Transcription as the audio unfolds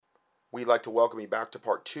We'd like to welcome you back to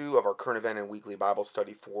part 2 of our current event and weekly Bible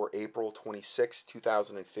study for April 26,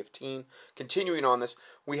 2015. Continuing on this,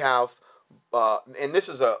 we have, and this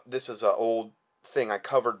is a old thing I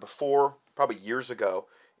covered before, probably years ago.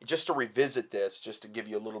 Just to revisit this, just to give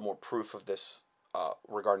you a little more proof of this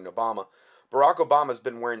regarding Obama. Barack Obama has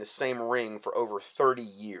been wearing the same ring for over 30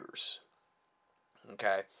 years.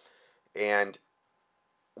 Okay, and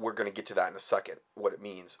we're going to get to that in a second, what it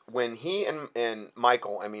means. When he and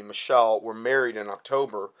Michelle, were married in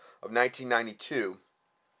October of 1992,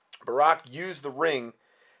 Barack used the ring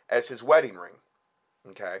as his wedding ring.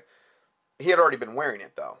 Okay, he had already been wearing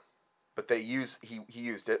it though, but he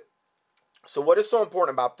used it. So what is so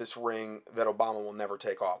important about this ring that Obama will never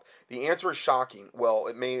take off? The answer is shocking. Well,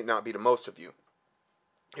 it may not be to most of you.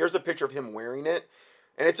 Here's a picture of him wearing it,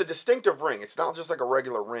 and it's a distinctive ring. It's not just like a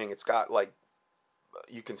regular ring. It's got like,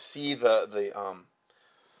 you can see I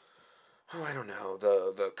don't know,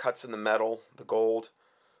 the cuts in the metal, the gold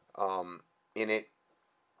in it.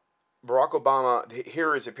 Barack Obama,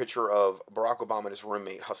 here is a picture of Barack Obama and his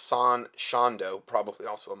roommate Hassan Shando, probably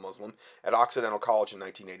also a Muslim, at Occidental College in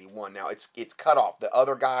 1981. Now it's cut off. The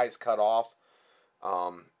other guy is cut off,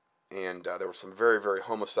 and there were some very, very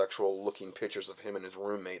homosexual looking pictures of him and his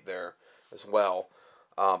roommate there as well.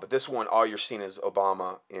 But this one, all you're seeing is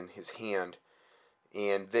Obama in his hand.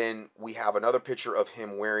 And then we have another picture of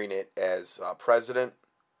him wearing it as president.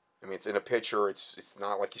 I mean, it's in a picture. It's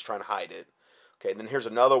not like he's trying to hide it. Okay, and then here's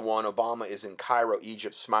another one. Obama is in Cairo,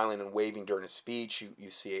 Egypt, smiling and waving during his speech. You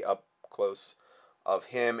see up close of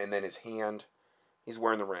him, and then his hand. He's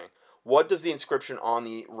wearing the ring. What does the inscription on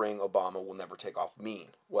the ring, Obama will never take off, mean?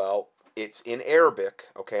 Well, it's in Arabic,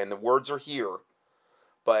 okay, and the words are here,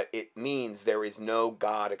 but it means there is no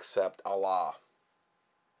God except Allah.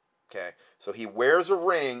 Okay, so he wears a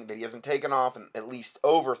ring that he hasn't taken off in at least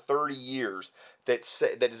over 30 years that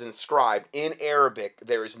is inscribed in Arabic,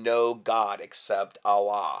 there is no God except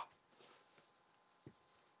Allah.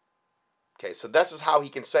 Okay, so this is how he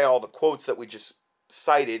can say all the quotes that we just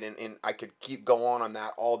cited, and I could keep going on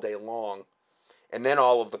that all day long. And then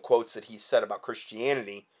all of the quotes that he said about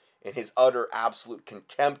Christianity and his utter absolute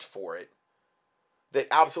contempt for it that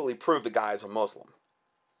absolutely prove the guy is a Muslim.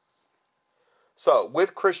 So,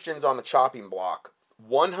 with Christians on the chopping block,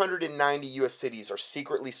 190 U.S. cities are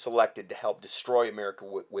secretly selected to help destroy America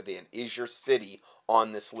within. Is your city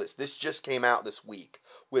on this list? This just came out this week,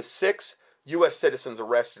 with 6 U.S. citizens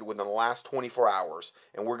arrested within the last 24 hours.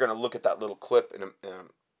 And we're going to look at that little clip in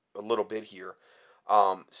a little bit here.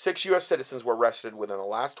 6 U.S. citizens were arrested within the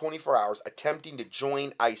last 24 hours attempting to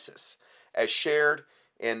join ISIS. As shared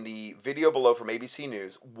in the video below from ABC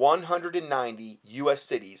News, 190 U.S.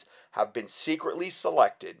 cities have been secretly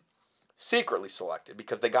selected,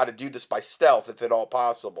 because they got to do this by stealth if at all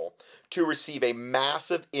possible, to receive a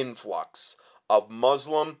massive influx of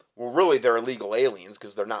Muslim, well, really they're illegal aliens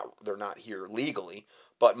because they're not here legally,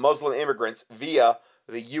 but Muslim immigrants via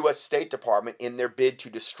the U.S. State Department in their bid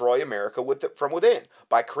to destroy America from within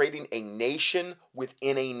by creating a nation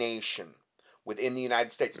within a nation within the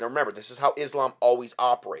United States. Now remember, this is how Islam always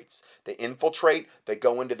operates. They infiltrate, they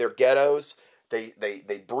go into their ghettos, they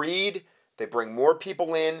breed, they bring more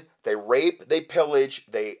people in, they rape, they pillage,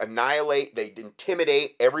 they annihilate, they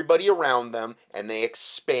intimidate everybody around them, and they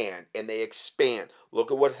expand, and they expand.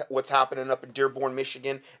 Look at what's happening up in Dearborn,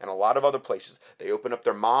 Michigan, and a lot of other places. They open up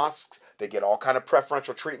their mosques, they get all kind of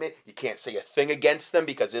preferential treatment. You can't say a thing against them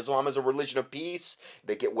because Islam is a religion of peace.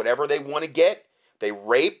 They get whatever they want to get. They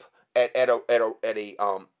rape at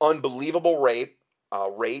a unbelievable rate,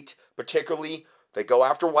 particularly. They go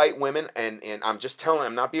after white women, and I'm just telling,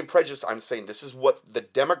 I'm not being prejudiced, I'm saying this is what the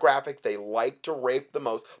demographic they like to rape the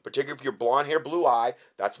most, particularly if you're blonde hair, blue eye,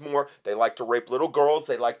 that's more. They like to rape little girls,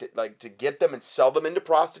 they like to get them and sell them into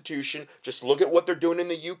prostitution. Just look at what they're doing in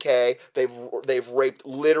the UK. They've raped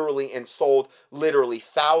literally and sold literally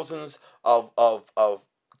thousands of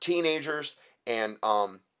teenagers and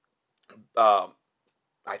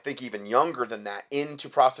I think even younger than that into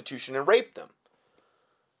prostitution and raped them.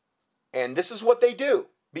 And this is what they do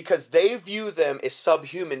because they view them as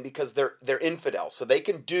subhuman because they're infidels. So they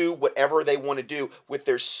can do whatever they want to do with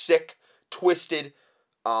their sick, twisted,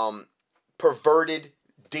 perverted,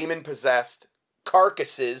 demon-possessed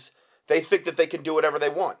carcasses. They think that they can do whatever they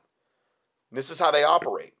want. This is how they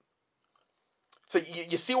operate. So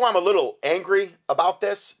you see why I'm a little angry about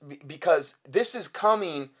this? Because this is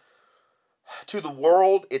coming to the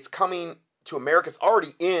world. It's coming to America. It's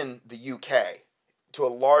already in the UK. To a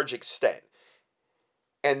large extent.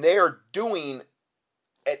 And they are doing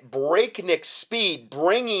at breakneck speed,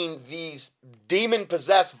 bringing these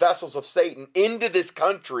demon-possessed vessels of Satan into this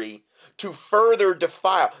country to further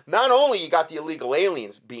defile. Not only you got the illegal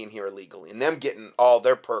aliens being here illegally and them getting all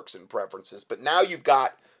their perks and preferences, but now you've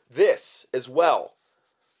got this as well.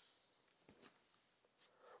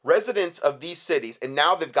 Residents of these cities, and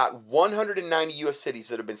now they've got 190 U.S. cities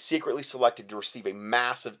that have been secretly selected to receive a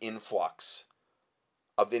massive influx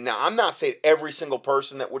of the. Now, I'm not saying every single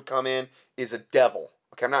person that would come in is a devil.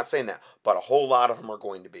 Okay, I'm not saying that, but a whole lot of them are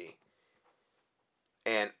going to be.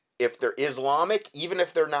 And if they're Islamic, even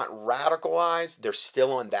if they're not radicalized, they're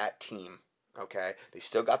still on that team. Okay, they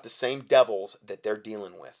still got the same devils that they're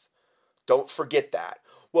dealing with. Don't forget that.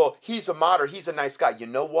 Well, he's a moderate, he's a nice guy. You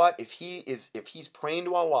know what? If he's praying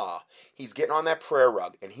to Allah, he's getting on that prayer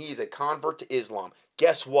rug, and he's a convert to Islam,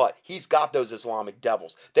 guess what? He's got those Islamic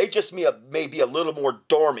devils. They just may be a little more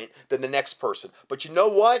dormant than the next person. But you know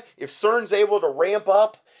what? If CERN's able to ramp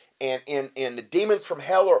up and the demons from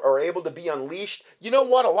hell are able to be unleashed, you know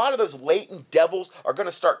what? A lot of those latent devils are going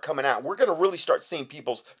to start coming out. We're going to really start seeing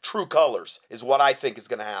people's true colors, is what I think is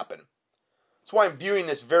going to happen. That's why I'm viewing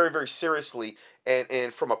this very, very seriously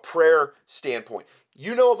and from a prayer standpoint.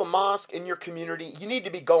 You know of a mosque in your community, you need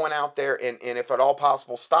to be going out there and if at all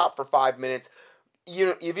possible, stop for 5 minutes, you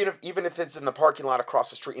know, even if it's in the parking lot across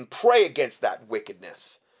the street, and pray against that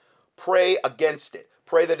wickedness. Pray against it.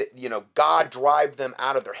 Pray that, God drive them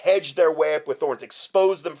out of there. Hedge their way up with thorns.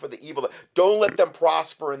 Expose them for the evil. Don't let them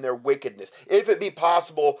prosper in their wickedness. If it be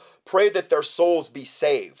possible, pray that their souls be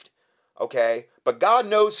saved. Okay? But God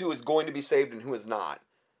knows who is going to be saved and who is not.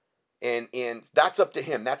 And that's up to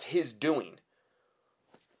him. That's his doing.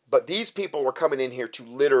 But these people were coming in here to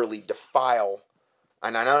literally defile.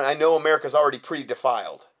 And I know America's already pretty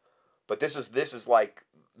defiled. But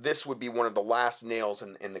this would be one of the last nails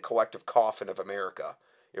in the collective coffin of America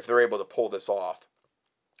if they're able to pull this off.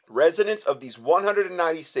 Residents of these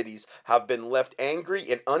 190 cities have been left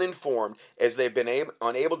angry and uninformed as they've been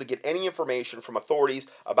unable to get any information from authorities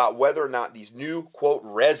about whether or not these new, quote,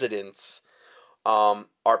 residents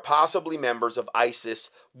are possibly members of ISIS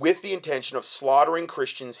with the intention of slaughtering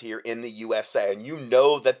Christians here in the USA. And you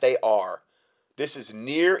know that they are. This is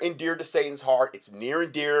near and dear to Satan's heart. It's near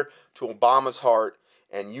and dear to Obama's heart.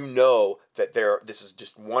 And you know that this is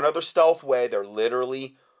just one other stealth way. They're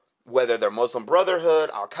literally, whether they're Muslim Brotherhood,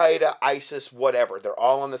 Al-Qaeda, ISIS, whatever, they're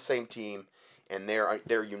all on the same team, and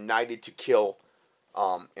they're united to kill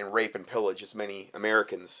and rape and pillage as many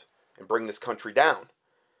Americans and bring this country down.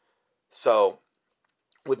 So,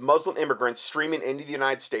 with Muslim immigrants streaming into the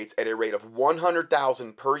United States at a rate of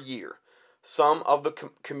 100,000 per year, some of the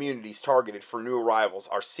communities targeted for new arrivals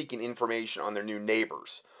are seeking information on their new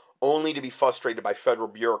neighbors, only to be frustrated by federal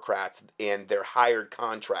bureaucrats and their hired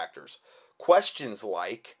contractors. Questions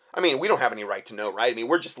like, we don't have any right to know, right?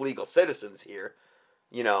 We're just legal citizens here.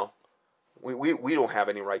 We don't have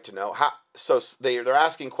any right to know. So they're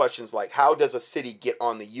asking questions like, how does a city get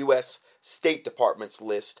on the U.S. State Department's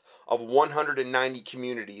list of 190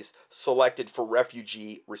 communities selected for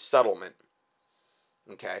refugee resettlement?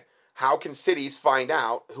 Okay. How can cities find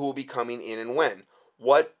out who will be coming in and when?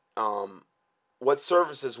 What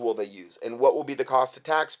services will they use? And what will be the cost to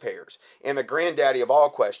taxpayers? And the granddaddy of all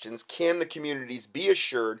questions, can the communities be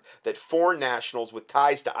assured that foreign nationals with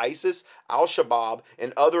ties to ISIS, Al-Shabaab,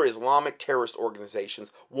 and other Islamic terrorist organizations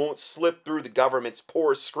won't slip through the government's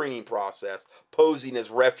porous screening process, posing as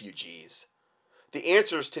refugees? The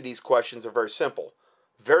answers to these questions are very simple.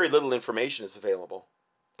 Very little information is available.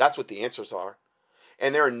 That's what the answers are.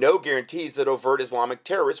 And there are no guarantees that overt Islamic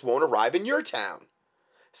terrorists won't arrive in your town,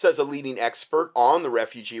 says a leading expert on the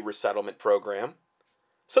refugee resettlement program.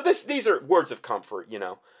 So these are words of comfort,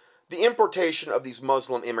 The importation of these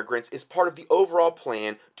Muslim immigrants is part of the overall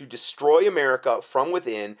plan to destroy America from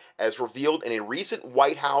within, as revealed in a recent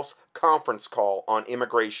White House conference call on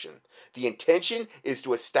immigration. The intention is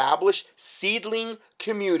to establish seedling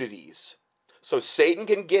communities so Satan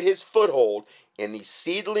can get his foothold in these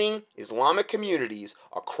seedling Islamic communities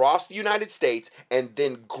across the United States and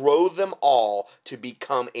then grow them all to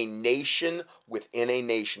become a nation within a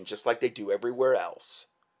nation, just like they do everywhere else.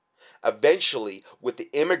 Eventually, with the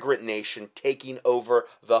immigrant nation taking over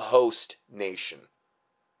the host nation,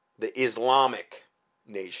 the Islamic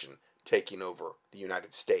nation taking over the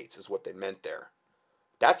United States is what they meant there.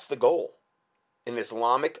 That's the goal. An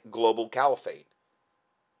Islamic global caliphate.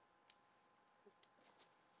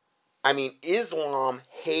 Islam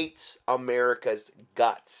hates America's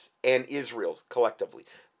guts and Israel's collectively.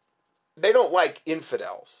 They don't like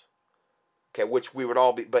infidels, okay, which we would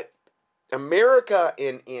all be, but America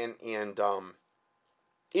and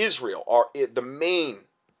Israel are the main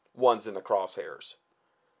ones in the crosshairs.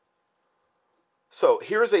 So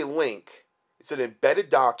here's a link. It's an embedded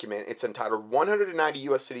document. It's entitled 190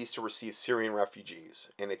 U.S. cities to receive Syrian refugees,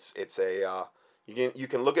 and it's a you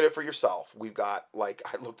can look at it for yourself. We've got, like,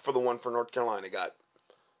 I looked for the one for North Carolina. Got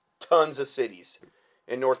tons of cities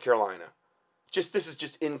in North Carolina. This is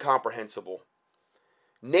just incomprehensible.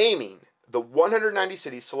 Naming the 190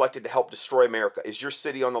 cities selected to help destroy America. Is your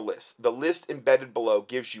city on the list? The list embedded below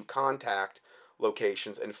gives you contact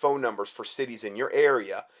locations and phone numbers for cities in your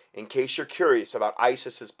area in case you're curious about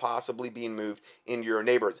ISIS possibly being moved into your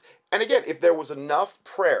neighborhoods. And again, if there was enough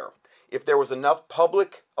prayer, if there was enough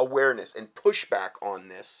public awareness and pushback on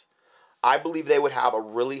this, I believe they would have a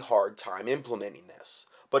really hard time implementing this.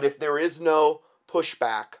 But if there is no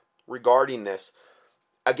pushback regarding this,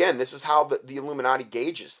 again, this is how the Illuminati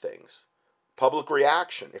gauges things. Public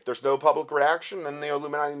reaction. If there's no public reaction, then the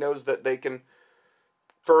Illuminati knows that they can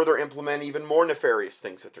further implement even more nefarious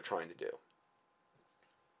things that they're trying to do.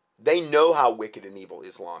 They know how wicked and evil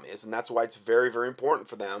Islam is, and that's why it's very, very important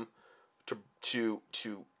for them to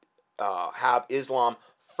have Islam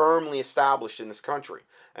firmly established in this country.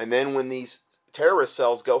 And then when these terrorist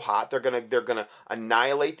cells go hot, they're gonna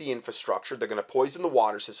annihilate the infrastructure. They're gonna poison the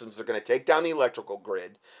water systems. They're gonna take down the electrical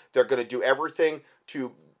grid. They're gonna do everything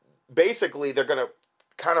to, basically, they're gonna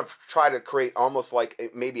kind of try to create almost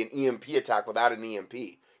like maybe an EMP attack without an EMP.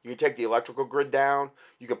 You can take the electrical grid down.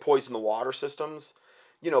 You can poison the water systems.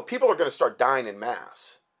 People are going to start dying in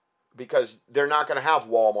mass because they're not going to have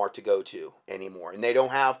Walmart to go to anymore. And they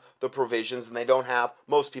don't have the provisions, and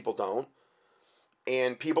most people don't.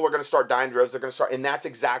 And people are going to start dying in droves. And that's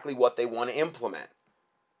exactly what they want to implement.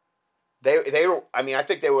 They don't, I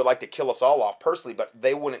think they would like to kill us all off personally, but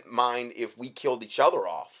they wouldn't mind if we killed each other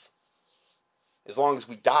off. As long as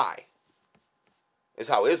we die. Is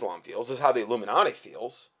how Islam feels. Is how the Illuminati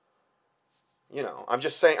feels. I'm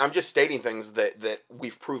just stating things that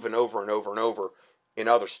we've proven over and over and over in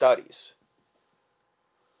other studies.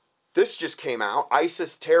 This just came out.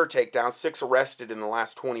 ISIS terror takedown, 6 arrested in the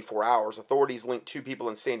last 24 hours. Authorities linked 2 people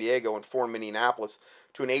in San Diego and 4 in Minneapolis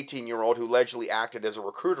to an 18-year-old who allegedly acted as a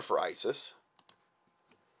recruiter for ISIS.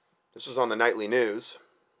 This was on the nightly news.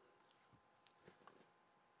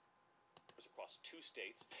 Across 2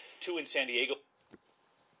 states, 2 in San Diego.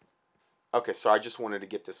 Okay, so I just wanted to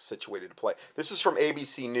get this situated to play. This is from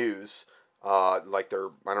ABC News, like their,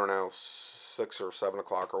 6 or 7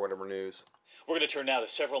 o'clock or whatever news. We're going to turn now to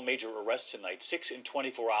several major arrests tonight. 6 in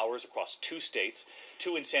 24 hours across 2 states,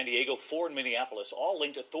 2 in San Diego, 4 in Minneapolis, all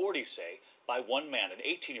linked, authorities say, by one man, an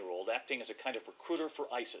 18-year-old, acting as a kind of recruiter for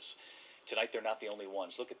ISIS. Tonight, they're not the only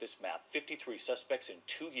ones. Look at this map. 53 suspects in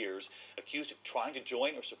 2 years accused of trying to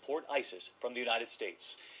join or support ISIS from the United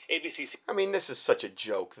States. ABC. This is such a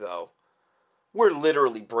joke, though. We're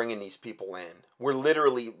literally bringing these people in. We're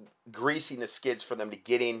literally greasing the skids for them to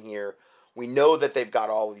get in here. We know that they've got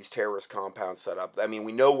all of these terrorist compounds set up.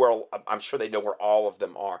 We know where, I'm sure they know where all of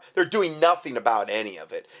them are. They're doing nothing about any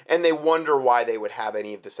of it. And they wonder why they would have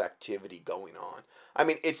any of this activity going on.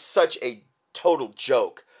 It's such a total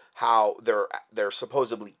joke how they're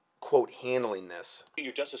supposedly, quote, handling this.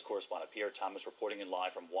 Senior Justice correspondent Pierre Thomas reporting in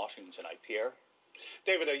live from Washington tonight. Pierre?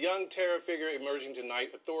 David, a young terror figure emerging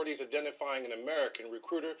tonight. Authorities identifying an American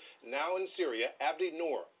recruiter now in Syria, Abdi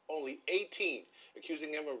Noor, only 18,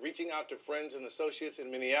 accusing him of reaching out to friends and associates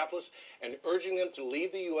in Minneapolis and urging them to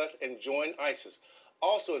leave the U.S. and join ISIS.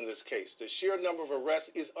 Also in this case, the sheer number of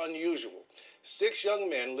arrests is unusual. 6 young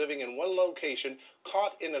men living in one location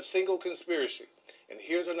caught in a single conspiracy. And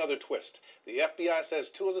here's another twist. The FBI says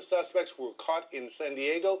 2 of the suspects who were caught in San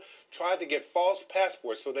Diego tried to get false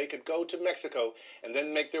passports so they could go to Mexico and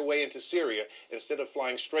then make their way into Syria instead of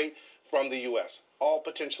flying straight from the U.S. All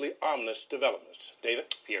potentially ominous developments.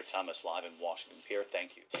 David? Pierre Thomas live in Washington. Pierre,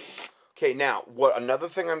 thank you. Okay, now, another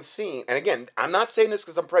thing I'm seeing, and again, I'm not saying this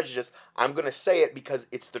because I'm prejudiced. I'm going to say it because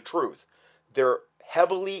it's the truth. They're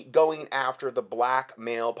heavily going after the black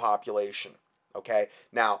male population. Okay,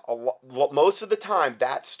 now, most of the time,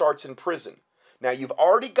 that starts in prison. Now, you've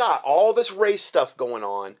already got all this race stuff going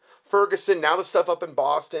on. Ferguson, now the stuff up in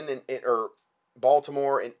Boston or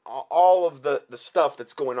Baltimore, and all of the stuff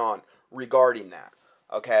that's going on regarding that.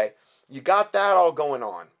 Okay, you got that all going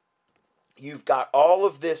on. You've got all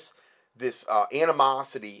of this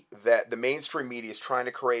animosity that the mainstream media is trying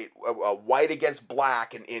to create, white against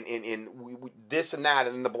black, and this and that,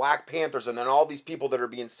 and then the Black Panthers, and then all these people that are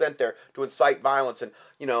being sent there to incite violence. And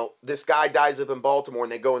this guy dies up in Baltimore,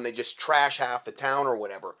 and they go and they just trash half the town or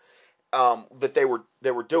whatever that they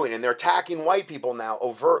were doing, and they're attacking white people now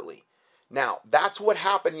overtly. Now, that's what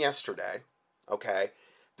happened yesterday. Okay,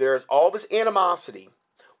 there's all this animosity,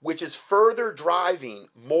 which is further driving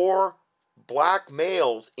more black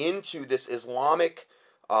males into this Islamic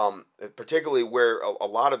particularly where a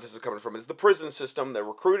lot of this is coming from, is the prison system. They're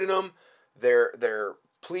recruiting them. They're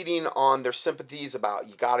pleading on their sympathies about,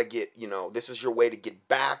 you got to get, this is your way to get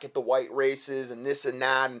back at the white races and this and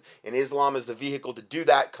that, and Islam is the vehicle to do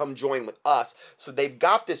that. Come join with us. So they've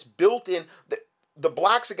got this built in, the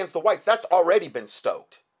blacks against the whites, that's already been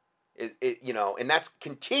stoked. And that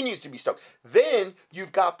continues to be stoked. Then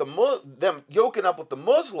you've got them yoking up with the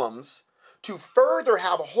Muslims to further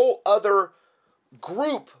have a whole other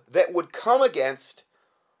group that would come against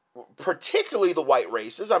particularly the white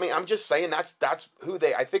races. I mean, I'm just saying that's who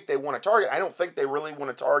I think they want to target. I don't think they really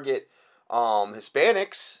want to target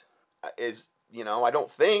Hispanics. I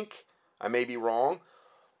don't think. I may be wrong.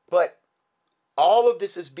 But all of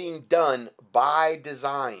this is being done by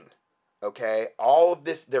design. Okay? All of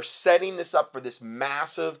this, they're setting this up for this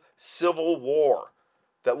massive civil war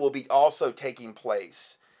that will be also taking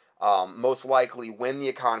place. Most likely when the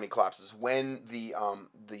economy collapses, when the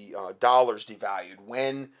dollar's devalued,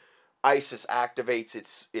 when ISIS activates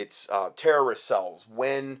its terrorist cells,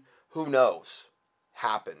 when, who knows,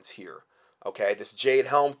 happens here. Okay, this Jade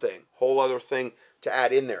Helm thing, whole other thing to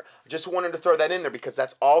add in there. I just wanted to throw that in there because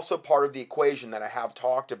that's also part of the equation that I have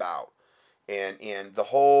talked about. And the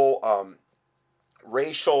whole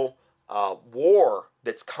racial war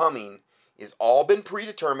that's coming is all been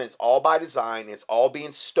predetermined. It's all by design. It's all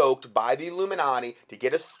being stoked by the Illuminati to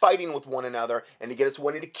get us fighting with one another and to get us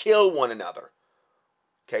wanting to kill one another.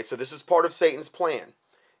 Okay, so this is part of Satan's plan.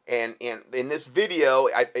 And in this video,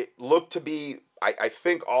 it looked to be, I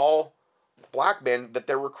think, all black men that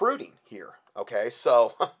they're recruiting here. Okay,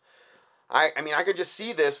 so I mean, I could just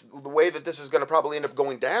see this, the way that this is going to probably end up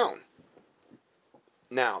going down.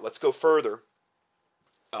 Now, let's go further.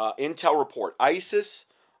 Intel report. ISIS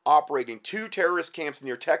operating 2 terrorist camps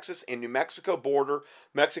near Texas and New Mexico border.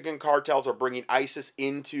 Mexican cartels are bringing ISIS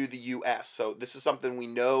into the U.S. So this is something we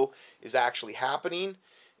know is actually happening.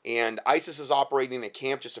 And ISIS is operating a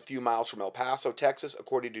camp just a few miles from El Paso, Texas,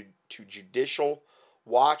 according to Judicial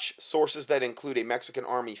Watch. Sources that include a Mexican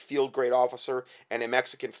Army field grade officer and a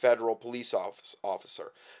Mexican federal police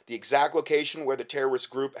officer. The exact location where the terrorist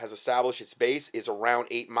group has established its base is around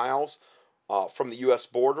 8 miles from the U.S.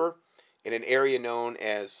 border in an area known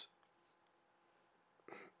as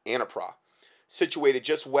Anapra, situated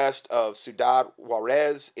just west of Ciudad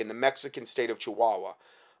Juarez in the Mexican state of Chihuahua.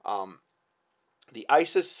 The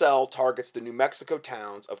ISIS cell targets the New Mexico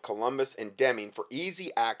towns of Columbus and Deming for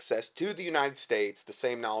easy access to the United States, the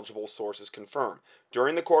same knowledgeable sources confirm.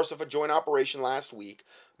 During the course of a joint operation last week,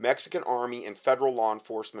 Mexican Army and federal law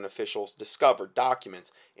enforcement officials discovered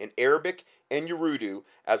documents in Arabic and Urdu,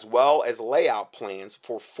 as well as layout plans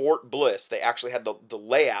for Fort Bliss. They actually had the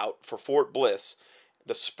layout for Fort Bliss,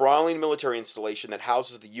 the sprawling military installation that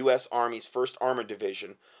houses the U.S. Army's 1st Armored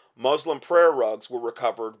Division. Muslim prayer rugs were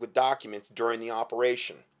recovered with documents during the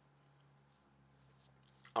operation.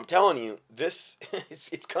 I'm telling you, this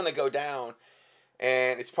it's going to go down,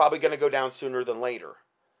 and it's probably going to go down sooner than later.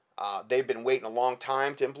 They've been waiting a long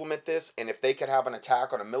time to implement this, and if they could have an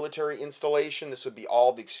attack on a military installation, this would be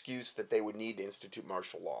all the excuse that they would need to institute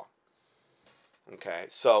martial law. Okay,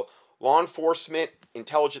 so law enforcement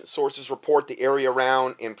intelligence sources report the area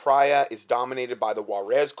around Praia is dominated by the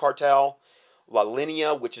Juarez cartel, La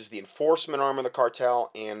Linea, which is the enforcement arm of the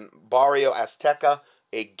cartel, and Barrio Azteca,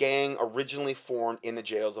 a gang originally formed in the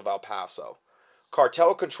jails of El Paso.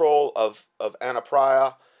 Cartel control of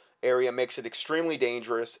Anapra area makes it extremely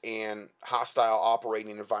dangerous and hostile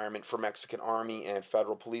operating environment for Mexican Army and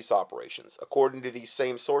federal police operations. According to these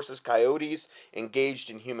same sources, coyotes engaged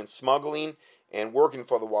in human smuggling and working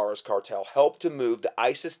for the Juarez cartel helped to move the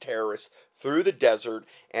ISIS terrorists through the desert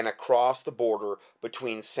and across the border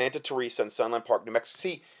between Santa Teresa and Sunland Park, New Mexico.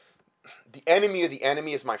 See, the enemy of the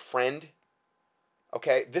enemy is my friend.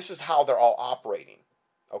 Okay, this is how they're all operating.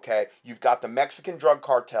 Okay, you've got the Mexican drug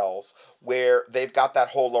cartels where they've got that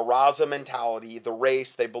whole La Raza mentality, the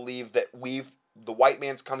race. They believe that the white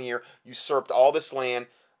man's come here, usurped all this land,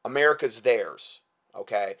 America's theirs.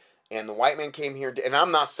 Okay, and the white man came here, and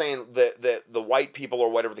I'm not saying that the white people or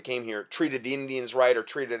whatever that came here treated the Indians right or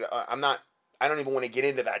treated. I don't even want to get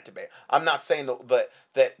into that debate. I'm not saying that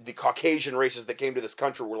the Caucasian races that came to this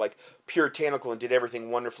country were like puritanical and did everything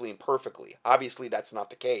wonderfully and perfectly. Obviously, that's not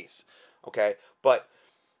the case. Okay, but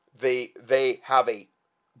they have a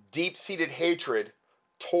deep-seated hatred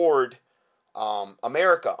toward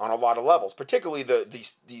America on a lot of levels, particularly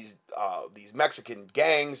these Mexican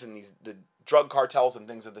gangs and the drug cartels and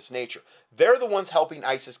things of this nature. They're the ones helping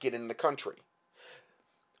ISIS get into the country.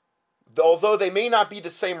 Although they may not be the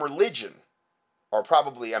same religion, or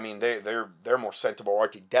probably, I mean, they're more sent to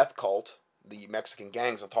Morality death cult. The Mexican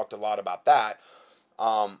gangs, I've talked a lot about that.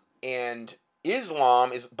 And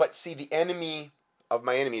Islam is, but see, the enemy of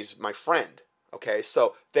my enemy is my friend. Okay,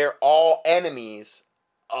 so they're all enemies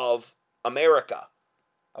of America.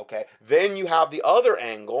 Okay, then you have the other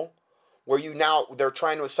angle where they're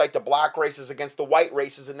trying to incite the black races against the white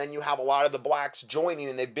races, and then you have a lot of the blacks joining,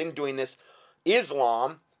 and they've been doing this.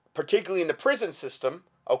 Islam, particularly in the prison system,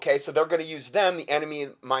 okay, so they're going to use them.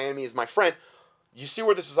 My enemy is my friend. You see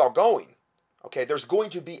where this is all going. Okay, there's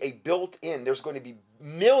going to be there's going to be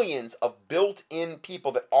millions of built-in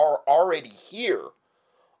people that are already here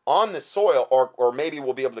on the soil, or maybe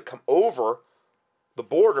will be able to come over the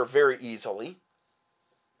border very easily,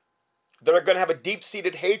 that are going to have a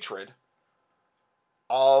deep-seated hatred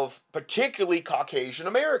of particularly Caucasian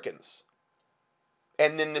Americans.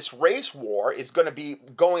 And then this race war is going to be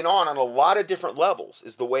going on a lot of different levels,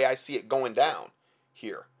 is the way I see it going down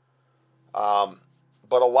here.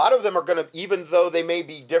 But a lot of them are going to, even though they may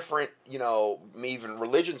be different, even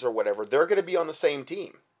religions or whatever, they're going to be on the same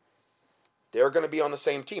team. They're going to be on the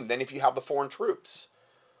same team. Then if you have the foreign troops,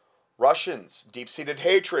 Russians, deep-seated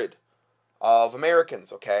hatred of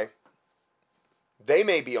Americans, okay?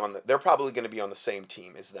 They're probably going to be on the same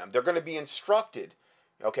team as them. They're going to be instructed,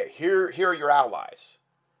 okay, here are your allies.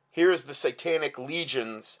 Here's the satanic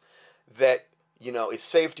legions that, is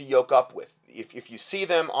safe to yoke up with. If you see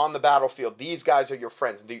them on the battlefield, these guys are your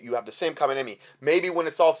friends. You have the same common enemy. Maybe when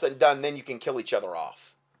it's all said and done, then you can kill each other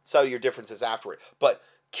off. Settle your differences afterward. But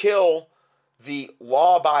kill the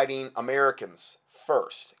law-abiding Americans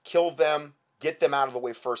first. Kill them, get them out of the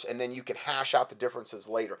way first, and then you can hash out the differences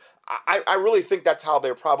later. I really think that's how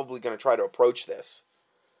they're probably going to try to approach this.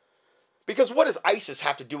 Because what does ISIS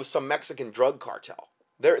have to do with some Mexican drug cartel?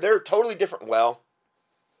 They're totally different. Well,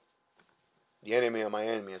 the enemy of my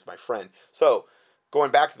enemy is my friend. So,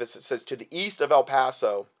 going back to this, it says, to the east of El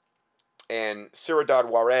Paso and Ciudad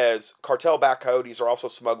Juarez, cartel-backed coyotes are also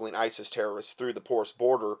smuggling ISIS terrorists through the porous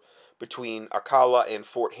border between Acala and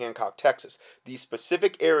Fort Hancock, Texas. These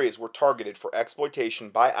specific areas were targeted for exploitation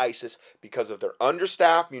by ISIS because of their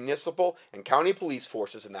understaffed municipal and county police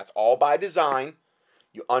forces, and that's all by design.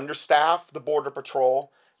 You understaff the border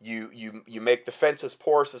patrol. You make the fence as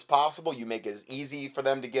porous as possible. You make it as easy for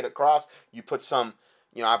them to get across. You put some,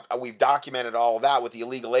 we've documented all of that with the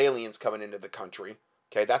illegal aliens coming into the country.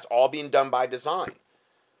 Okay, that's all being done by design.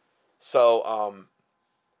 So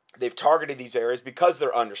they've targeted these areas because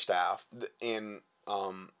they're understaffed, and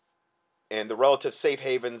the relative safe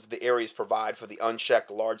havens the areas provide for the unchecked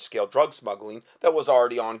large-scale drug smuggling that was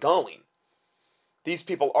already ongoing. These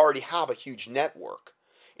people already have a huge network.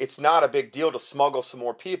 It's not a big deal to smuggle some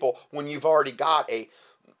more people when you've already got a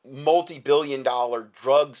multi-billion-dollar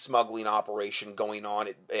drug smuggling operation going on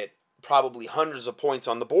at probably hundreds of points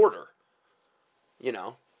on the border.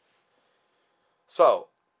 So,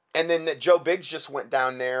 and then Joe Biggs just went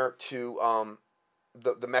down there to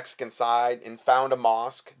the Mexican side and found a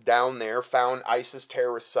mosque down there, found ISIS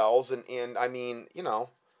terrorist cells, and I mean,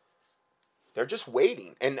 they're just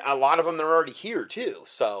waiting. And a lot of them, they're already here too,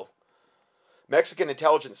 so... Mexican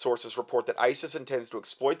intelligence sources report that ISIS intends to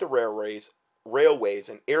exploit the railways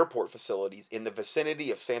and airport facilities in the vicinity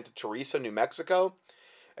of Santa Teresa, New Mexico,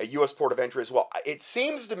 a U.S. port of entry as well. It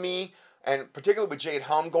seems to me, and particularly with Jade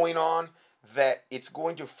Hum going on, that it's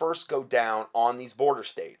going to first go down on these border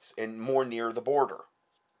states and more near the border.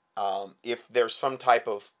 If there's some type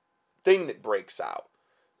of thing that breaks out.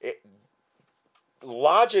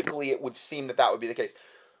 Logically, it would seem that would be the case.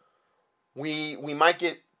 We might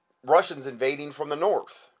get Russians invading from the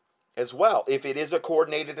north as well, if it is a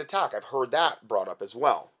coordinated attack. I've heard that brought up as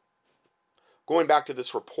well. Going back to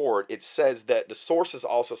this report, it says that the sources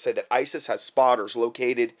also say that ISIS has spotters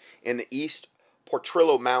located in the East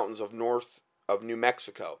Portillo Mountains of New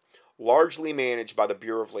Mexico, largely managed by the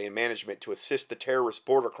Bureau of Land Management to assist the terrorist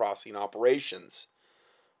border crossing operations.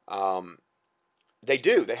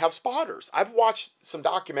 They have spotters. I've watched some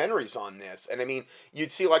documentaries on this, and I mean,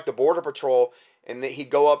 you'd see like the Border Patrol, and he'd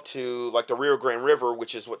go up to like the Rio Grande River,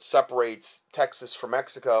 which is what separates Texas from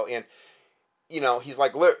Mexico, and he's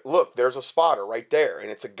like, look, there's a spotter right there, and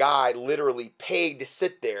it's a guy literally paid to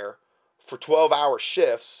sit there for 12-hour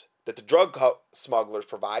shifts that the drug smugglers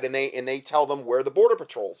provide, and they tell them where the Border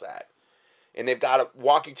Patrol's at, and they've got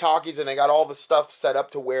walkie-talkies, and they got all the stuff set up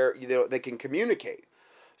to where they can communicate.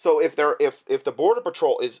 So if the Border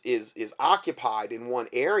Patrol is occupied in one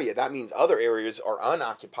area, that means other areas are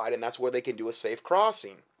unoccupied, and that's where they can do a safe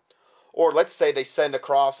crossing. Or let's say they send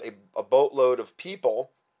across a boatload of people,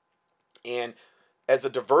 and as a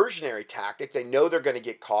diversionary tactic, they know they're going to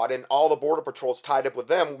get caught, and all the Border Patrol's tied up with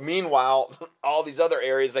them. Meanwhile, all these other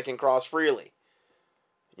areas they can cross freely.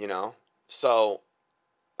 So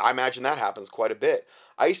I imagine that happens quite a bit.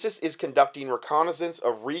 ISIS is conducting reconnaissance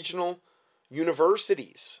of regional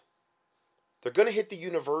universities. They're going to hit the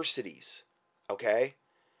universities, okay?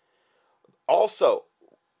 Also,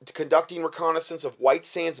 conducting reconnaissance of White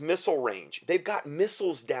Sands missile range. They've got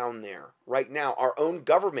missiles down there right now. Our own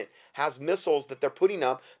government has missiles that they're putting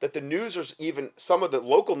up that the newsers, even some of the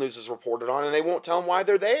local news is reported on, and they won't tell them why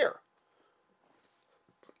they're there.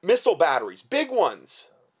 Missile batteries, big ones.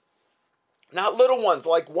 Not little ones,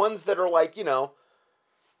 like ones that are like,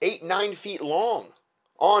 8-9 feet long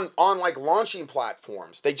on like launching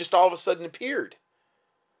platforms. They just all of a sudden appeared.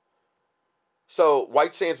 So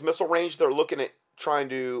White Sands missile range, they're looking at trying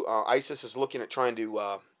to, ISIS is looking at trying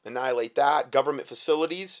to annihilate that. Government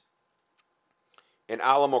facilities in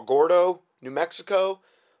Alamogordo, New Mexico,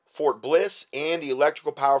 Fort Bliss, and the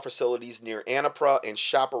electrical power facilities near Anapra and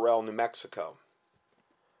Chaparral, New Mexico.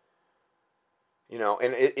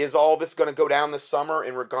 And is all this going to go down this summer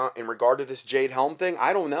in regard to this Jade Helm thing?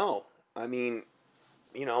 I don't know. I mean,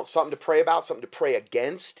 something to pray about, something to pray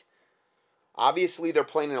against. Obviously, they're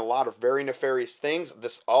planning a lot of very nefarious things.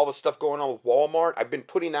 All the stuff going on with Walmart, I've been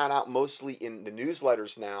putting that out mostly in the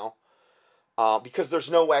newsletters now because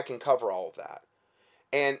there's no way I can cover all of that.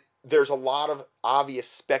 And there's a lot of obvious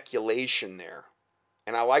speculation there.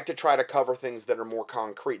 And I like to try to cover things that are more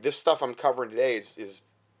concrete. This stuff I'm covering today is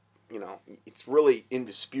it's really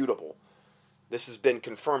indisputable. This has been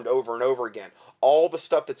confirmed over and over again. All the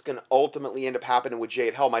stuff that's going to ultimately end up happening with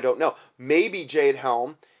Jade Helm, I don't know. Maybe Jade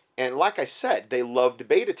Helm, and like I said, they love to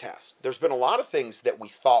beta test. There's been a lot of things that we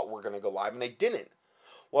thought were going to go live, and they didn't.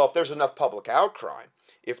 Well, if there's enough public outcry,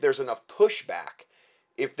 if there's enough pushback,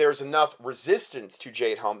 if there's enough resistance to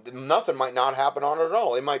Jade Helm, then nothing might not happen on it at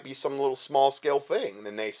all. It might be some little small-scale thing. And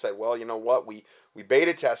then they said, well, you know what, we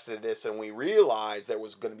beta tested this, and we realized there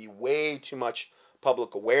was going to be way too much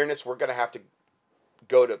public awareness. We're going to have to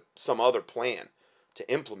go to some other plan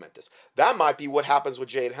to implement this. That might be what happens with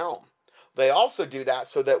Jade Helm. They also do that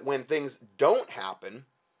so that when things don't happen,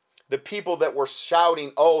 the people that were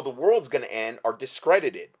shouting, oh, the world's going to end, are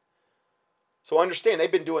discredited. So understand,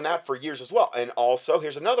 they've been doing that for years as well. And also,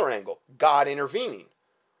 here's another angle. God intervening.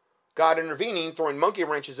 God intervening, throwing monkey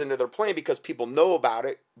wrenches into their plan because people know about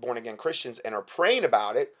it, born-again Christians, and are praying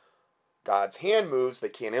about it. God's hand moves, they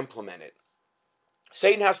can't implement it.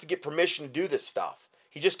 Satan has to get permission to do this stuff.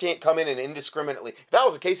 He just can't come in and indiscriminately. If that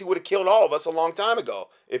was the case, he would have killed all of us a long time ago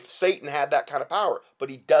if Satan had that kind of power. But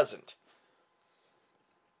he doesn't.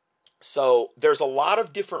 So there's a lot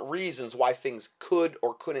of different reasons why things could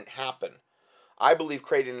or couldn't happen. I believe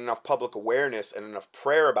creating enough public awareness and enough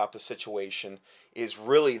prayer about the situation is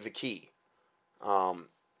really the key.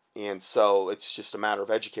 And so it's just a matter of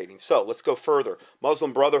educating. So let's go further.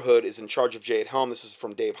 Muslim Brotherhood is in charge of Jade Helm. This is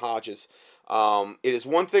from Dave Hodges. It is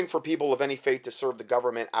one thing for people of any faith to serve the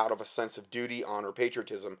government out of a sense of duty, honor,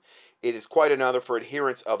 patriotism. It is quite another for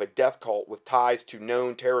adherents of a death cult with ties to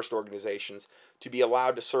known terrorist organizations to be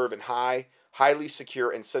allowed to serve in highly secure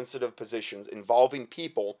and sensitive positions involving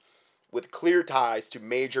people with clear ties to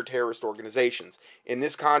major terrorist organizations. In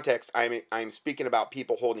this context, I'm speaking about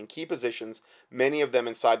people holding key positions, many of them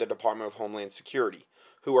inside the Department of Homeland Security,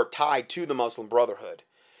 who are tied to the Muslim Brotherhood.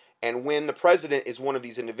 And when the president is one of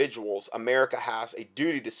these individuals, America has a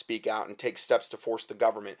duty to speak out and take steps to force the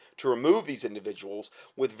government to remove these individuals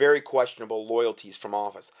with very questionable loyalties from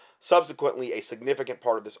office. Subsequently, a significant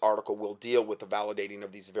part of this article will deal with the validating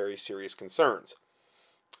of these very serious concerns.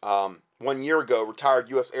 1 year ago, retired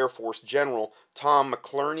U.S. Air Force General Tom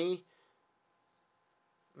McInerney,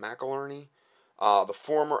 the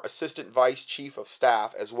former Assistant Vice Chief of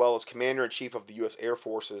Staff as well as Commander-in-Chief of the U.S. Air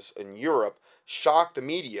Forces in Europe, shocked the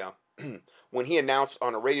media when he announced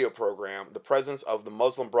on a radio program the presence of the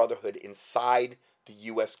Muslim Brotherhood inside the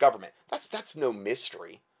U.S. government. That's no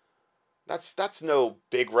mystery. That's no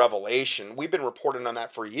big revelation. We've been reporting on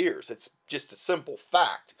that for years. It's just a simple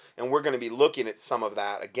fact, and we're going to be looking at some of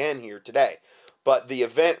that again here today. But the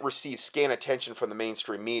event received scant attention from the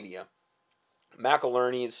mainstream media.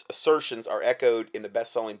 McInerney's assertions are echoed in the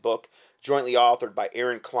best-selling book jointly authored by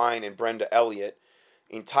Aaron Klein and Brenda Elliott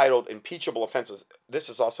entitled Impeachable Offenses. This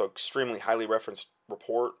is also an extremely highly referenced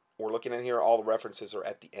report we're looking at here. All the references are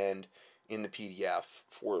at the end in the PDF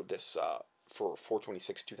for this for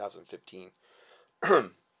 4/26/2015.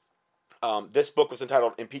 This book was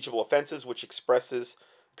entitled Impeachable Offenses, which exposes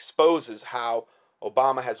how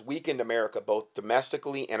Obama has weakened America both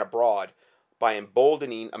domestically and abroad by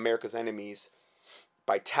emboldening America's enemies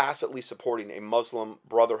by tacitly supporting a Muslim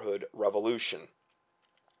Brotherhood revolution,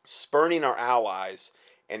 spurning our allies,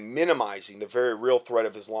 and minimizing the very real threat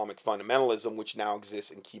of Islamic fundamentalism, which now exists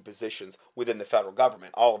in key positions within the federal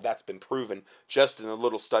government. All of that's been proven just in the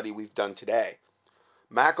little study we've done today.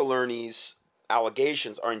 McInerney's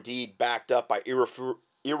allegations are indeed backed up by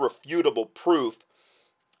irrefutable proof,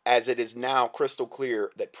 as it is now crystal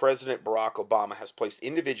clear that President Barack Obama has placed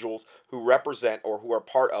individuals who represent or who are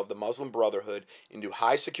part of the Muslim Brotherhood into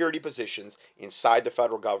high security positions inside the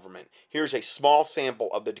federal government. Here's a small sample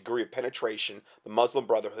of the degree of penetration the Muslim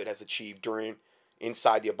Brotherhood has achieved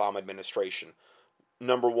inside the Obama administration.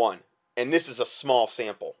 Number one, and this is a small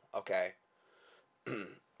sample, okay?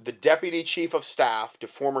 The Deputy Chief of Staff to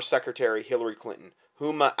former Secretary Hillary Clinton,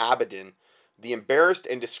 Huma Abedin, the embarrassed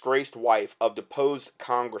and disgraced wife of deposed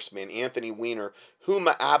Congressman Anthony Weiner.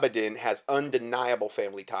 Huma Abedin has undeniable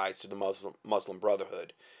family ties to the Muslim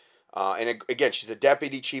Brotherhood. And again, she's a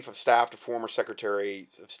Deputy Chief of Staff to former Secretary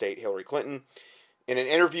of State Hillary Clinton. In an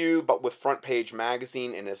interview but with Front Page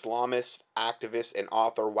Magazine, an Islamist activist and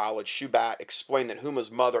author, Walid Shubat, explained that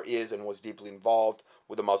Huma's mother is and was deeply involved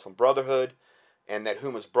with the Muslim Brotherhood, and that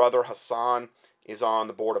Huma's brother, Hassan, is on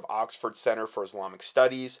the board of Oxford Center for Islamic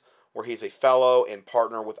Studies, where he's a fellow and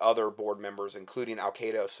partner with other board members, including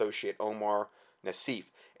Al-Qaeda associate Omar Nassif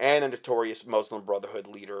and the notorious Muslim Brotherhood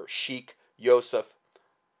leader Sheikh Yosef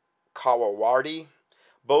Kawawardi.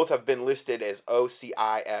 Both have been listed as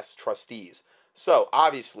OCIS trustees. So,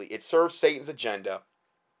 obviously, it serves Satan's agenda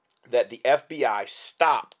that the FBI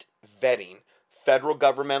stopped vetting federal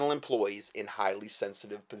governmental employees in highly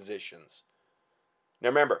sensitive positions. Now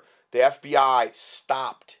remember, the FBI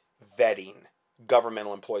stopped vetting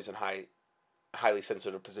governmental employees in highly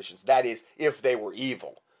sensitive positions. That is, if they were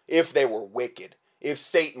evil, if they were wicked, if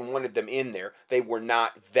Satan wanted them in there, they were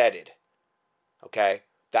not vetted. Okay?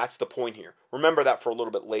 That's the point here. Remember that for a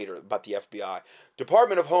little bit later about the FBI.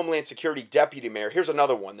 Department of Homeland Security Deputy Mayor. Here's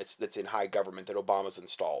another one that's in high government that Obama's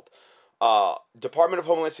installed. Department of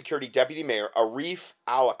Homeland Security Deputy Mayor Arif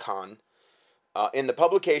Alakan. In the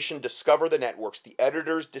publication Discover the Networks, the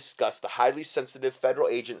editors discuss the highly sensitive federal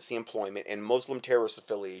agency employment and Muslim terrorist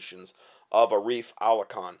affiliations of Arif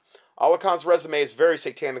Alakan. Alakan's resume is very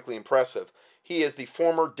satanically impressive. He is the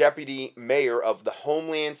former deputy mayor of the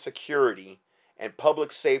Homeland Security and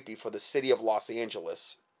Public Safety for the city of Los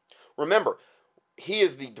Angeles. Remember, he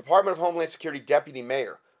is the Department of Homeland Security deputy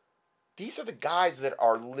mayor. These are the guys that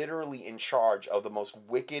are literally in charge of the most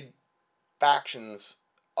wicked factions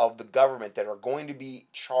of the government that are going to be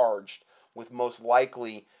charged with most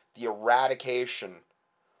likely the eradication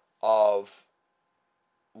of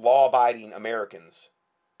law-abiding Americans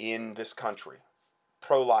in this country.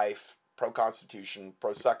 Pro-life, pro-constitution,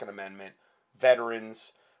 pro-Second Amendment,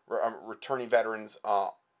 veterans, returning veterans,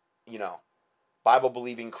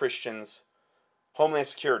 Bible-believing Christians, Homeland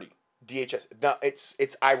Security, DHS. Now,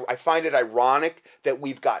 I find it ironic that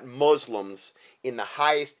we've got Muslims in the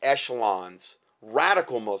highest echelons,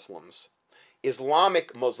 radical Muslims,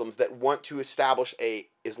 Islamic Muslims that want to establish a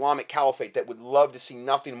Islamic caliphate that would love to see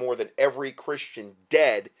nothing more than every Christian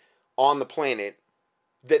dead on the planet,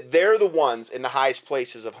 that they're the ones in the highest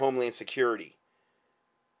places of Homeland Security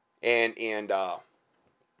and FEMA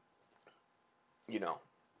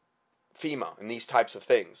and these types of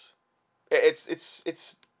things.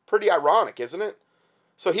 It's pretty ironic, isn't it?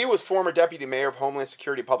 So he was former deputy mayor of Homeland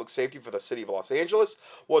Security and Public Safety for the city of Los Angeles,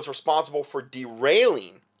 was responsible for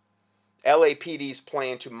derailing LAPD's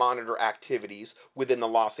plan to monitor activities within the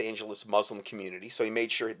Los Angeles Muslim community. So he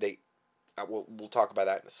made sure we'll talk about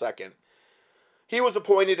that in a second. He was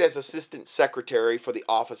appointed as Assistant Secretary for the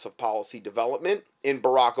Office of Policy Development in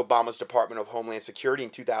Barack Obama's Department of Homeland Security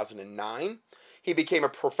in 2009. He became a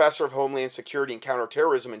professor of Homeland Security and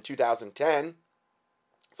Counterterrorism in 2010.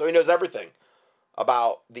 So he knows everything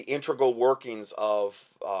about the integral workings of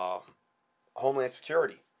Homeland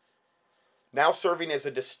Security. Now serving as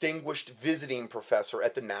a distinguished visiting professor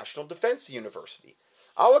at the National Defense University.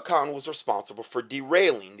 Alakan was responsible for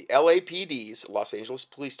derailing the LAPD's, Los Angeles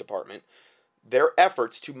Police Department, their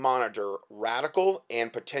efforts to monitor radical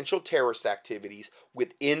and potential terrorist activities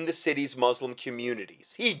within the city's Muslim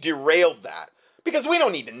communities. He derailed that because we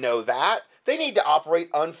don't need to know that. They need to operate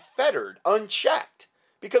unfettered, unchecked,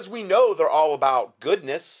 because we know they're all about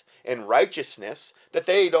goodness and righteousness, that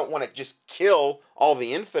they don't want to just kill all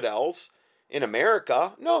the infidels in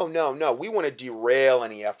America. No. We want to derail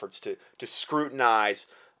any efforts to scrutinize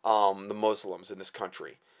the Muslims in this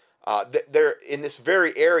country. There, in this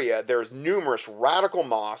very area, there's numerous radical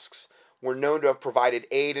mosques were known to have provided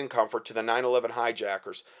aid and comfort to the 9/11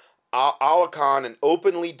 hijackers. Alakan, an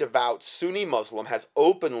openly devout Sunni Muslim, has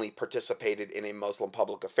openly participated in a Muslim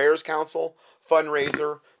Public Affairs Council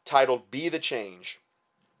fundraiser titled Be the Change.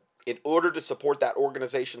 in order to support that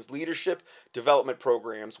organization's leadership development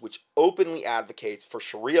programs, which openly advocates for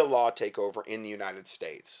Sharia law takeover in the United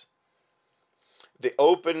States. The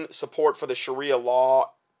open support for the Sharia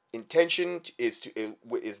law intention is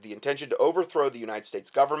the intention to overthrow the United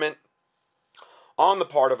States government on the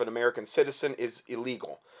part of an American citizen is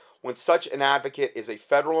illegal. When such an advocate is a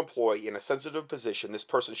federal employee in a sensitive position, this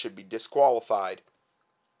person should be disqualified,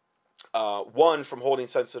 one, from holding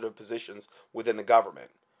sensitive positions within the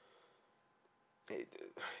government.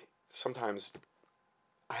 Sometimes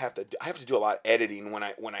I have to do a lot of editing when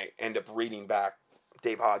I end up reading back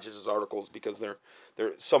Dave Hodges' articles because they're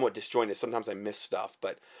somewhat disjointed. Sometimes I miss stuff.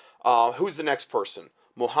 But who's the next person?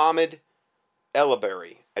 Mohammed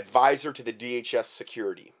Elleberry, advisor to the DHS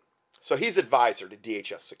Security. So he's advisor to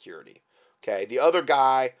DHS Security. Okay. The other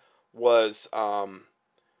guy was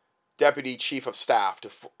Deputy Chief of Staff to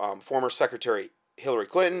former Secretary Hillary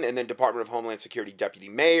Clinton, and then Department of Homeland Security Deputy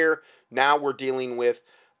Mayor. Now we're dealing with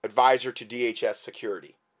advisor to DHS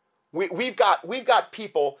Security. We've got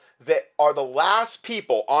people that are the last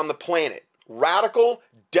people on the planet, radical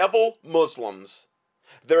devil Muslims.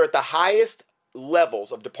 They're at the highest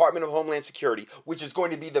levels of Department of Homeland Security, which is going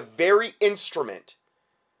to be the very instrument,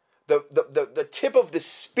 the tip of the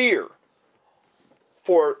spear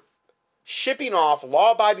for shipping off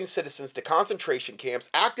law-abiding citizens to concentration camps,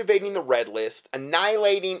 activating the red list,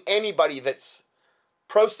 annihilating anybody that's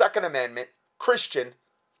pro-Second Amendment, Christian.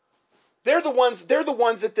 They're the ones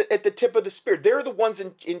at the tip of the spear. They're the ones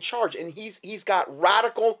in charge. And he's got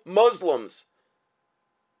radical Muslims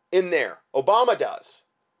in there. Obama does.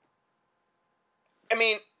 I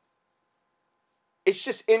mean, it's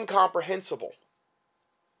just incomprehensible.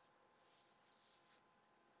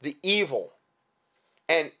 The evil.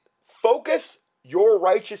 And focus your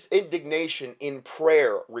righteous indignation in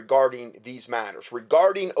prayer regarding these matters,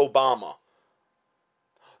 regarding Obama.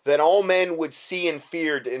 That all men would see and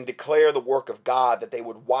fear and declare the work of God, that they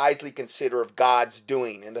would wisely consider of God's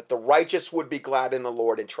doing, and that the righteous would be glad in the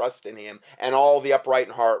Lord and trust in him, and all the upright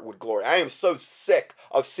in heart would glory. I am so sick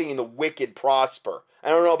of seeing the wicked prosper. I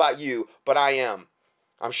don't know about you, but I am.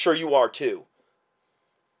 I'm sure you are too.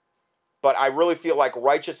 But I really feel like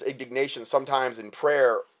righteous indignation sometimes in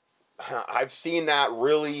prayer, I've seen that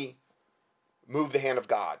really move the hand of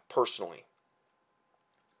God, personally.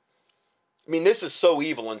 I mean, this is so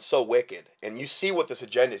evil and so wicked. And you see what this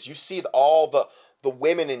agenda is. You see all the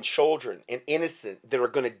women and children and innocent that are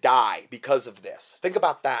going to die because of this. Think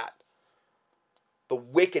about that. The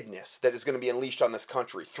wickedness that is going to be unleashed on this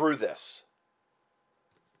country through this.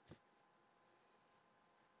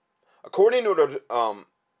 According to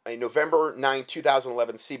a November 9,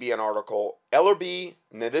 2011 CBN article, Ellerby,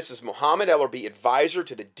 now this is Mohammed Ellerby, advisor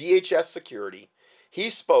to the DHS Security. He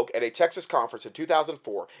spoke at a Texas conference in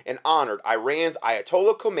 2004 and honored Iran's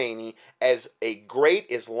Ayatollah Khomeini as a great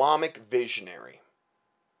Islamic visionary.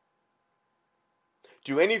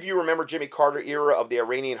 Do any of you remember Jimmy Carter era of the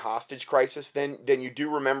Iranian hostage crisis? Then you do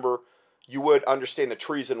remember, you would understand the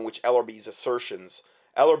treason in which Ellerby's assertions.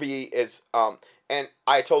 Ellerby is, and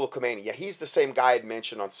Ayatollah Khomeini, yeah, he's the same guy I'd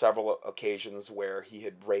mentioned on several occasions where he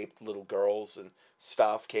had raped little girls and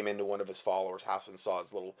stuff, came into one of his followers' house and saw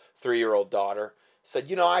his little 3-year-old daughter.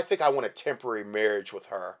 Said, I think I want a temporary marriage with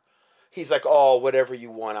her. He's like, oh, whatever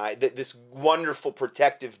you want. This wonderful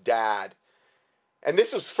protective dad. And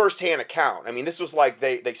this was firsthand account. I mean, this was like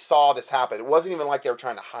they saw this happen. It wasn't even like they were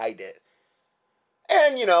trying to hide it.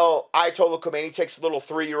 And, Ayatollah Khomeini takes a little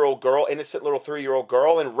 3-year-old girl, innocent little 3-year-old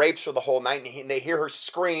girl, and rapes her the whole night. And they hear her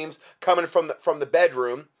screams coming from the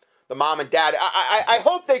bedroom, the mom and dad. I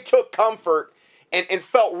hope they took comfort and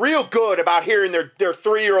felt real good about hearing their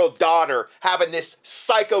 3-year-old daughter having this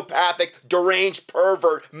psychopathic, deranged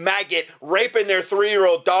pervert maggot raping their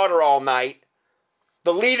 3-year-old daughter all night.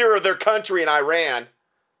 The leader of their country in Iran.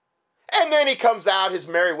 And then he comes out his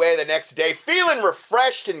merry way the next day, feeling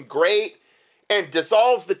refreshed and great, and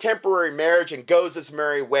dissolves the temporary marriage and goes his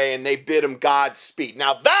merry way, and they bid him Godspeed.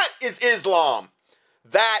 Now that is Islam.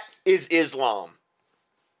 That is Islam.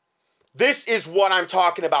 This is what I'm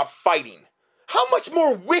talking about fighting. How much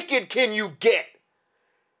more wicked can you get?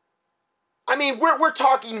 I mean, we're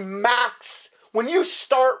talking max. When you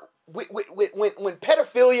start, when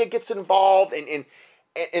pedophilia gets involved and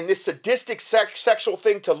this sadistic sexual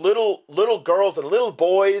thing to little girls and little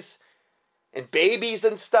boys and babies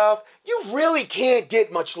and stuff, you really can't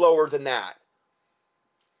get much lower than that.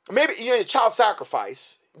 Maybe, child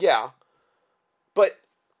sacrifice, yeah. But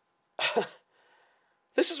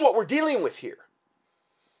this is what we're dealing with here.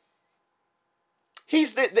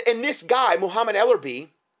 And this guy, Mohammed Ellerby,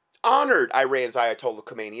 honored Iran's Ayatollah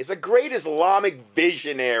Khomeini as a great Islamic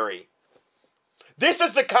visionary. This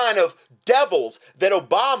is the kind of devils that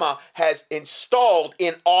Obama has installed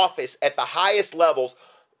in office at the highest levels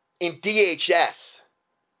in DHS,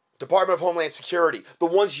 Department of Homeland Security, the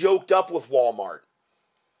ones yoked up with Walmart.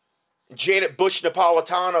 Janet Bush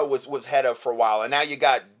Napolitano was head of for a while, and now you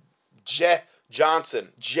got Jeh Johnson,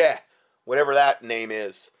 whatever that name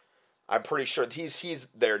is. I'm pretty sure he's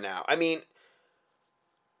there now. I mean,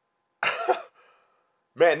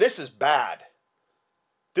 man, this is bad.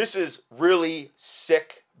 This is really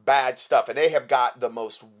sick, bad stuff, and they have got the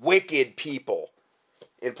most wicked people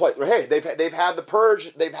in place. Hey, they've had the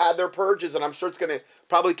purge, they've had their purges, and I'm sure it's going to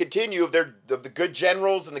probably continue of the good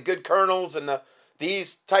generals and the good colonels and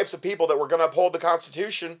these types of people that were going to uphold the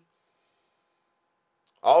Constitution,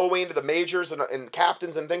 all the way into the majors and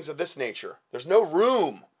captains and things of this nature. There's no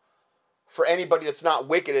room for anybody that's not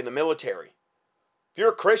wicked in the military. If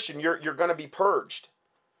you're a Christian, you're going to be purged.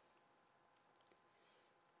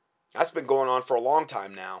 That's been going on for a long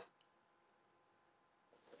time now.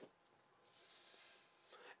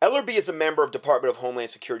 Ellerby is a member of Department of Homeland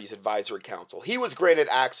Security's Advisory Council. He was granted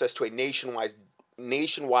access to a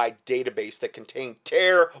nationwide database that contained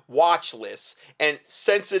terror watch lists and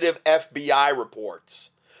sensitive FBI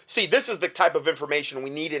reports. See, this is the type of information we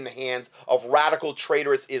need in the hands of radical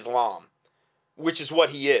traitorous Islam, which is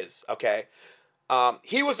what he is, okay?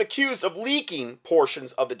 He was accused of leaking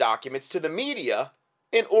portions of the documents to the media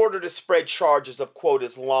in order to spread charges of, quote,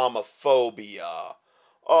 Islamophobia.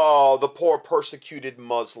 Oh, the poor persecuted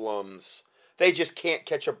Muslims. They just can't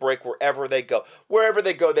catch a break wherever they go. Wherever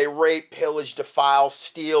they go, they rape, pillage, defile,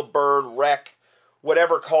 steal, burn, wreck,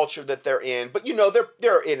 whatever culture that they're in. But you know,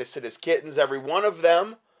 they're innocent as kittens, every one of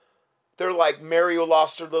them. They're like Mary who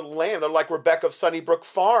lost her little lamb. They're like Rebecca of Sunnybrook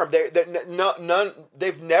Farm.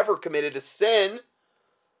 They've never committed a sin.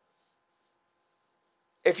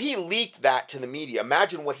 If he leaked that to the media,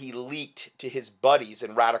 imagine what he leaked to his buddies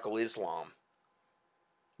in radical Islam.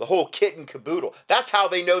 The whole kit and caboodle. That's how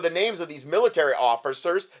they know the names of these military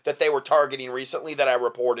officers that they were targeting recently that I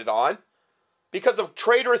reported on. Because of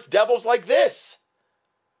traitorous devils like this.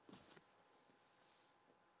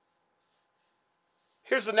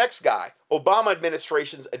 Here's the next guy. Obama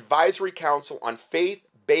administration's Advisory Council on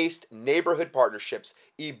Faith-Based Neighborhood Partnerships,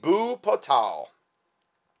 Eboo Patel.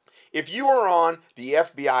 If you are on the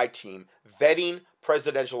FBI team vetting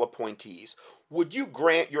presidential appointees, would you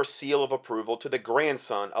grant your seal of approval to the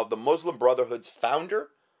grandson of the Muslim Brotherhood's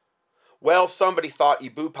founder? Well, somebody thought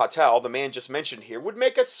Eboo Patel, the man just mentioned here, would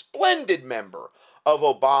make a splendid member of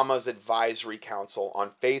Obama's Advisory Council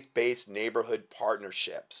on Faith-Based Neighborhood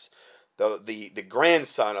Partnerships. The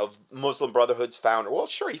grandson of Muslim Brotherhood's founder. Well,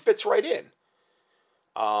 sure, he fits right in.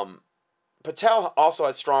 Patel also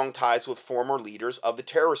has strong ties with former leaders of the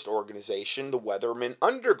terrorist organization, the Weatherman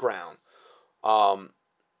Underground.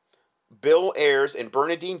 Bill Ayers and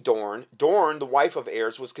Bernadine Dorn. Dorn, the wife of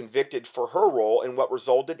Ayers, was convicted for her role in what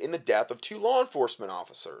resulted in the death of 2 law enforcement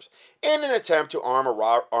officers in an attempt to arm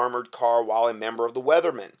a armored car while a member of the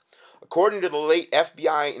Weathermen. According to the late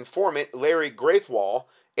FBI informant Larry Grathwall,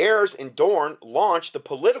 Ayers and Dorn launched the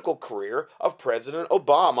political career of President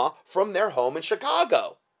Obama from their home in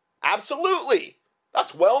Chicago. Absolutely.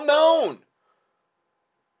 That's well known.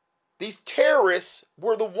 These terrorists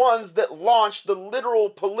were the ones that launched the literal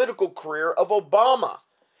political career of Obama.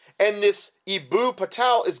 And this Eboo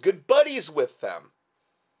Patel is good buddies with them,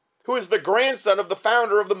 who is the grandson of the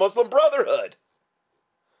founder of the Muslim Brotherhood.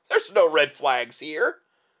 There's no red flags here.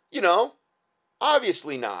 You know,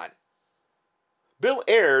 obviously not. Bill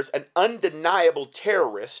Ayers, an undeniable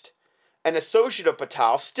terrorist, an associate of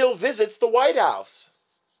Patel, still visits the White House.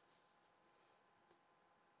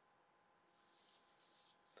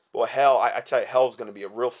 Boy, hell, I tell you, hell's going to be a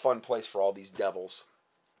real fun place for all these devils.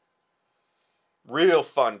 Real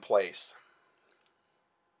fun place.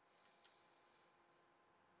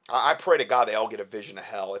 I pray to God they all get a vision of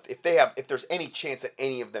hell. If there's any chance that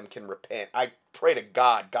any of them can repent, I pray to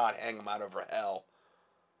God hang them out over hell.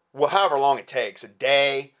 Well, however long it takes, a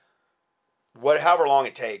day, however long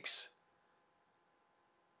it takes,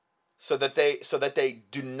 so that they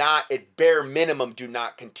do not, at bare minimum, do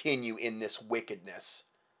not continue in this wickedness.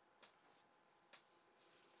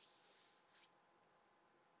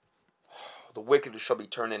 The wicked shall be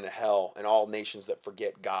turned into hell, and all nations that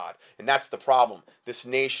forget God. And that's the problem. This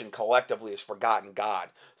nation collectively has forgotten God.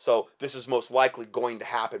 So this is most likely going to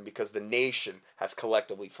happen because the nation has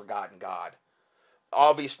collectively forgotten God.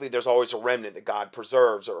 Obviously, there's always a remnant that God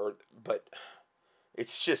preserves, but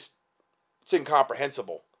it's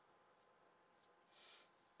incomprehensible.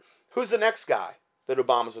 Who's the next guy that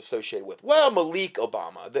Obama's associated with? Well, Malik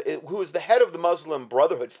Obama, who is the head of the Muslim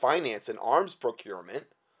Brotherhood Finance and Arms Procurement.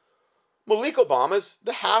 Malik Obama's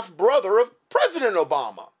the half-brother of President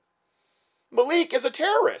Obama. Malik is a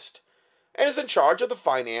terrorist and is in charge of the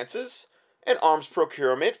finances and arms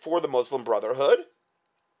procurement for the Muslim Brotherhood.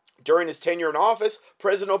 During his tenure in office,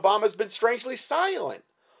 President Obama has been strangely silent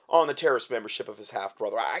on the terrorist membership of his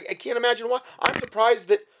half-brother. I can't imagine why. I'm surprised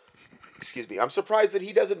that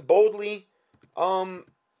he doesn't boldly,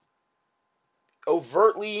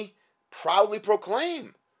 overtly, proudly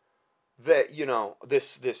proclaim that,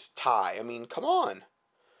 this tie. I mean, come on.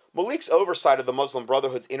 Malik's oversight of the Muslim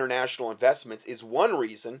Brotherhood's international investments is one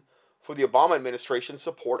reason for the Obama administration's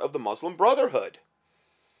support of the Muslim Brotherhood.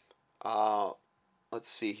 Let's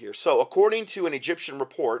see here. So, according to an Egyptian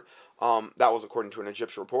report, Malik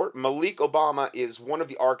Obama is one of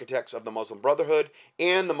the architects of the Muslim Brotherhood,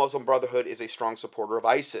 and the Muslim Brotherhood is a strong supporter of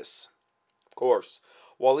ISIS. Of course.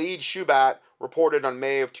 Waleed Shubat reported on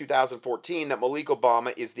May of 2014 that Malik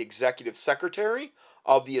Obama is the executive secretary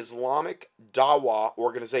of the Islamic Dawah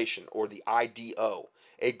Organization, or the IDO,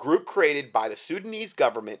 a group created by the Sudanese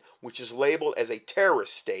government which is labeled as a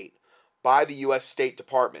terrorist state by the U.S. State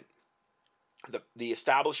Department. The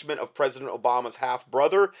establishment of President Obama's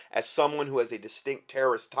half-brother as someone who has a distinct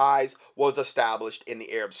terrorist ties was established in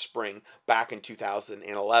the Arab Spring back in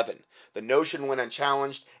 2011. The notion went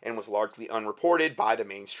unchallenged and was largely unreported by the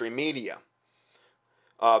mainstream media.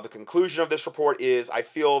 The conclusion of this report is, I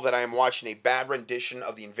feel that I am watching a bad rendition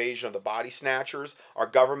of the invasion of the body snatchers. Our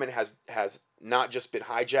government has not just been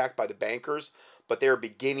hijacked by the bankers, but they are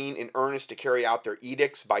beginning in earnest to carry out their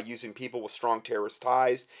edicts by using people with strong terrorist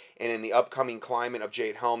ties. And in the upcoming climate of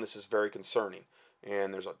Jade Helm, this is very concerning.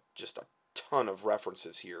 And there's just a ton of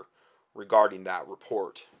references here regarding that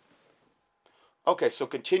report. Okay, so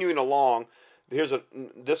continuing along,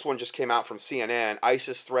 this one just came out from CNN.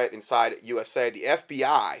 ISIS threat inside USA. The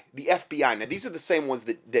FBI. Now, these are the same ones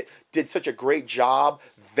that did such a great job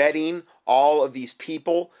vetting all of these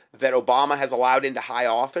people that Obama has allowed into high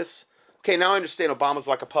office. Okay, now I understand Obama's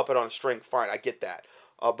like a puppet on a string. Fine, I get that.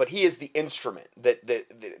 But he is the instrument that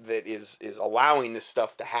is allowing this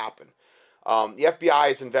stuff to happen. The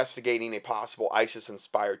FBI is investigating a possible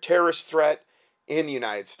ISIS-inspired terrorist threat in the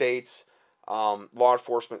United States. Law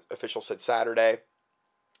enforcement officials said Saturday.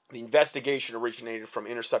 The investigation originated from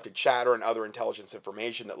intercepted chatter and other intelligence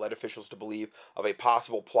information that led officials to believe of a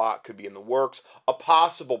possible plot could be in the works. A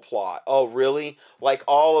possible plot. Oh, really? Like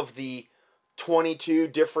all of the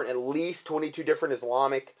at least 22 different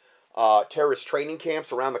Islamic terrorist training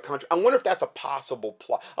camps around the country. I wonder if that's a possible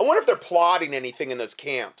plot. I wonder if they're plotting anything in those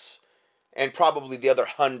camps. And probably the other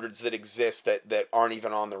hundreds that exist that aren't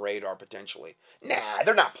even on the radar potentially. Nah,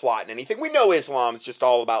 they're not plotting anything. We know Islam's just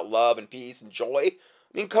all about love and peace and joy.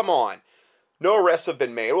 I mean, come on. No arrests have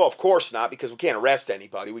been made. Well, of course not, because we can't arrest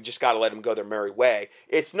anybody. We just got to let them go their merry way.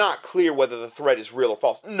 It's not clear whether the threat is real or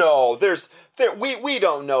false. No, we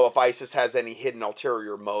don't know if ISIS has any hidden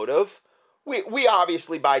ulterior motive. We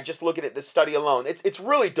obviously, by just looking at this study alone, it's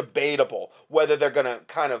really debatable whether they're going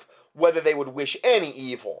to whether they would wish any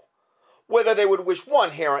evil. Whether they would wish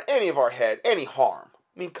one hair on any of our head, any harm.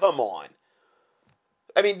 I mean, come on.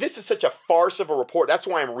 I mean, this is such a farce of a report. That's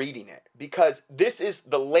why I'm reading it. Because this is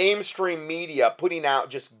the lamestream media putting out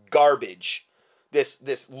just garbage.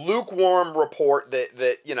 This lukewarm report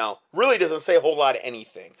that really doesn't say a whole lot of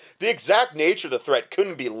anything. The exact nature of the threat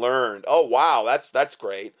couldn't be learned. Oh, wow, that's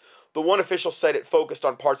great. The one official said it focused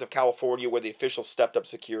on parts of California where the officials stepped up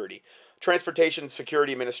security. Transportation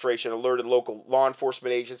Security Administration alerted local law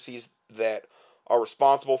enforcement agencies that are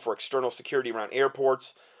responsible for external security around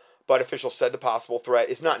airports, but officials said the possible threat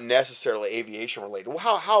is not necessarily aviation related. Well,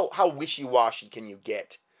 how wishy-washy can you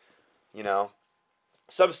get?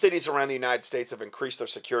 Some cities around the United States have increased their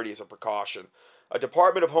security as a precaution. A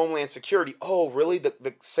Department of Homeland Security, oh really,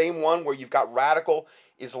 the same one where you've got radical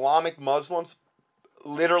Islamic Muslims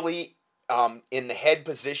literally in the head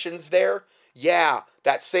positions there? Yeah,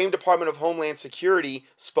 that same Department of Homeland Security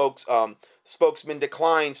spokesman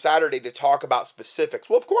declined Saturday to talk about specifics.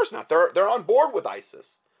 Well, of course not. They're on board with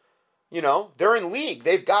ISIS. They're in league.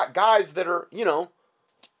 They've got guys that are,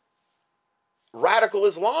 radical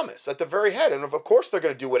Islamists at the very head. And of course they're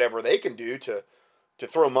going to do whatever they can do to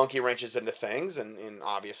throw monkey wrenches into things, and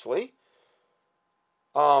obviously.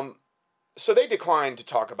 So they declined to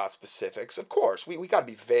talk about specifics. Of course, we got to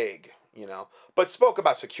be vague. But spoke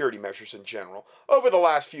about security measures in general. Over the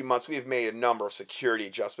last few months, we have made a number of security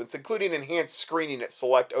adjustments, including enhanced screening at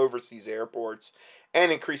select overseas airports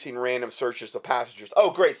and increasing random searches of passengers.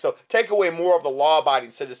 Oh, great. So take away more of the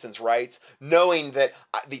law-abiding citizens' rights, knowing that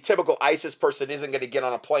the typical ISIS person isn't going to get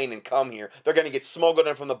on a plane and come here. They're going to get smuggled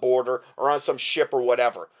in from the border or on some ship or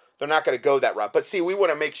whatever. They're not going to go that route. But see, we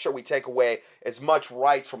want to make sure we take away as much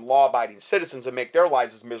rights from law-abiding citizens and make their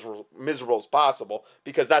lives as miserable as possible,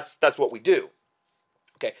 because that's what we do.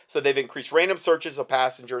 Okay, so they've increased random searches of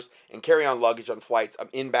passengers and carry-on luggage on flights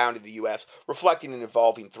inbound to the U.S., reflecting an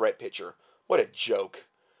evolving threat picture. What a joke.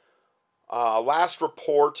 Last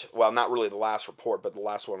report, well, not really the last report, but the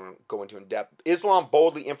last one I'm going to in depth. Islam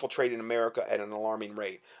boldly infiltrating America at an alarming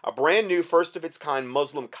rate. A brand new, first of its kind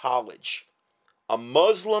Muslim college. A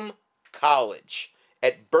Muslim college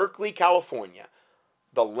at Berkeley, California,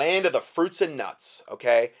 the land of the fruits and nuts,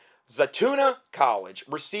 okay? Zaytuna College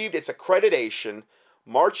received its accreditation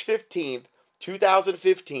March 15th,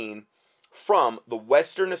 2015 from the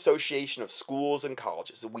Western Association of Schools and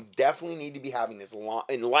Colleges. We definitely need to be having this,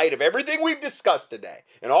 in light of everything we've discussed today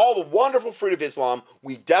and all the wonderful fruit of Islam,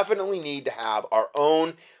 we definitely need to have our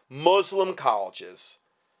own Muslim colleges.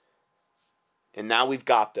 And now we've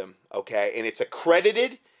got them, okay? And it's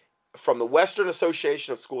accredited from the Western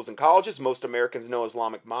Association of Schools and Colleges. Most Americans know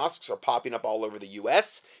Islamic mosques are popping up all over the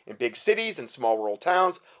U.S., in big cities and small rural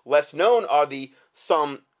towns. Less known are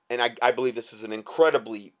and I believe this is an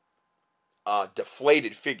incredibly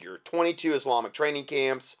deflated figure, 22 Islamic training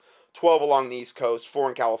camps, 12 along the East Coast, 4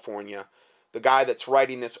 in California. The guy that's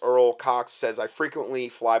writing this, Earl Cox, says, I frequently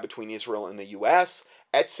fly between Israel and the U.S.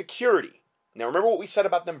 at security. Now, remember what we said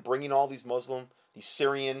about them bringing all these these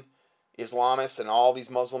Syrian Islamists and all these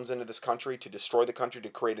Muslims into this country to destroy the country, to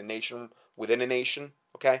create a nation within a nation,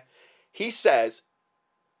 okay? He says,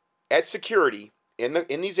 at security, in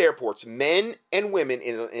these airports, men and women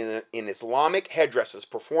in Islamic headdresses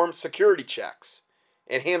perform security checks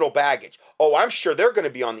and handle baggage. Oh, I'm sure they're going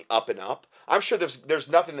to be on the up and up. I'm sure there's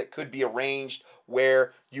nothing that could be arranged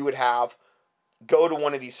where you would go to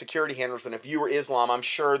one of these security handlers, and if you were Islam, I'm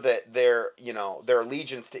sure that their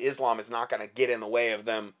allegiance to Islam is not going to get in the way of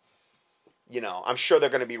them. I'm sure they're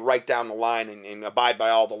going to be right down the line and abide by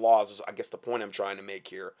all the laws, is I guess the point I'm trying to make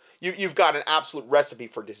here. You've got an absolute recipe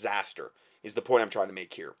for disaster, is the point I'm trying to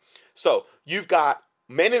make here. So you've got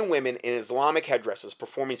men and women in Islamic headdresses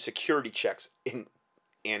performing security checks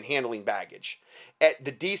and handling baggage. At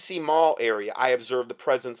the D.C. Mall area, I observed the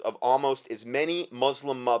presence of almost as many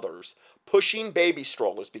Muslim mothers pushing baby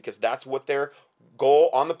strollers, because that's what their goal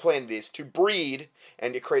on the planet is, to breed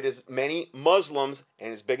and to create as many Muslims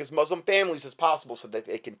and as big as Muslim families as possible so that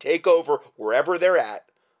they can take over wherever they're at,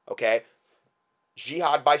 okay?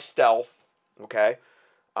 Jihad by stealth, okay?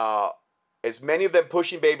 As many of them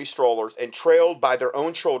pushing baby strollers and trailed by their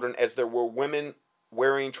own children as there were women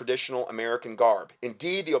wearing traditional American garb.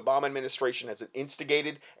 Indeed, the Obama administration has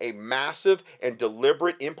instigated a massive and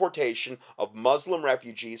deliberate importation of Muslim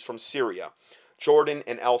refugees from Syria, Jordan,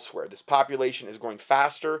 and elsewhere. This population is growing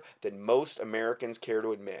faster than most Americans care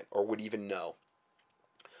to admit or would even know.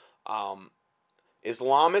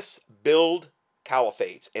 Islamists build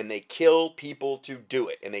caliphates, and they kill people to do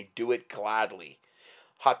it, and they do it gladly.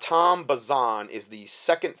 Hatem Bazan is the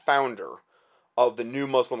second founder of the new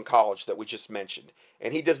Muslim college that we just mentioned,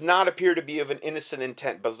 and he does not appear to be of an innocent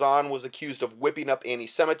intent. Bazan was accused of whipping up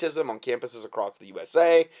anti-Semitism on campuses across the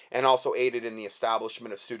USA and also aided in the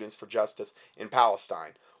establishment of Students for Justice in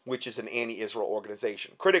Palestine, which is an anti-Israel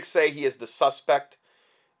organization. Critics say he is the suspect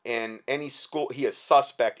in any school. He is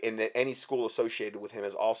suspect in that any school associated with him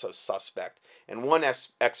is also suspect. And one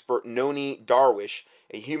expert, Noni Darwish,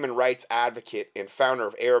 a human rights advocate and founder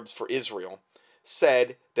of Arabs for Israel,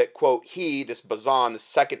 said that, quote, he, this Bazan, the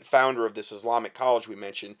second founder of this Islamic college we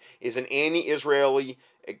mentioned, is an anti-Israeli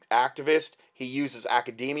activist. He uses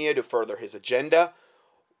academia to further his agenda.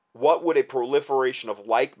 What would a proliferation of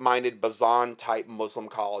like-minded Bazan-type Muslim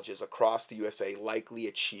colleges across the USA likely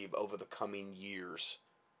achieve over the coming years?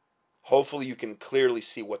 Hopefully you can clearly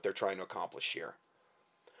see what they're trying to accomplish here.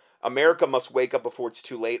 America must wake up before it's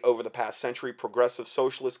too late. Over the past century, progressive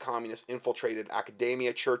socialist communists infiltrated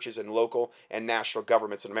academia, churches, and local and national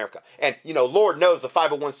governments in America. And, Lord knows the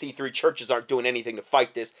 501c3 churches aren't doing anything to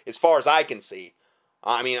fight this, as far as I can see.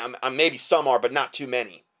 I mean, maybe some are, but not too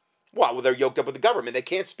many. Well, they're yoked up with the government. They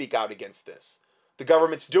can't speak out against this. The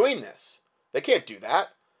government's doing this. They can't do that.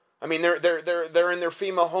 I mean, they're in their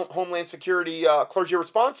FEMA Homeland Security clergy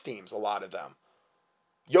response teams, a lot of them.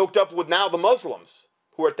 Yoked up with now the Muslims,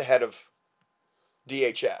 who are at the head of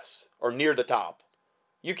DHS, or near the top.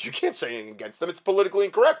 You can't say anything against them. It's politically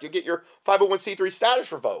incorrect. You get your 501c3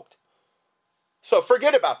 status revoked. So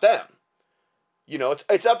forget about them.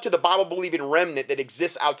 It's up to the Bible-believing remnant that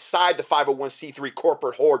exists outside the 501c3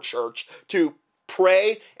 corporate whore church to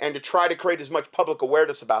pray and to try to create as much public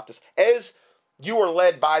awareness about this as you are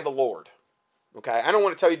led by the Lord. Okay? I don't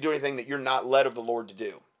want to tell you to do anything that you're not led of the Lord to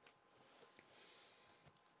do.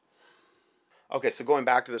 Okay, so going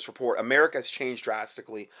back to this report, America has changed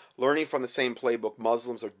drastically. Learning from the same playbook,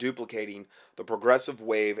 Muslims are duplicating the progressive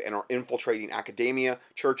wave and are infiltrating academia,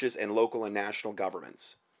 churches, and local and national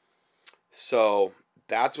governments. So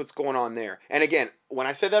that's what's going on there. And again, when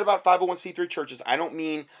I say that about 501c3 churches, I don't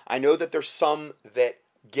mean, I know that there's some that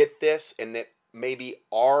get this and that maybe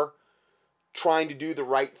are trying to do the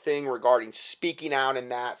right thing regarding speaking out in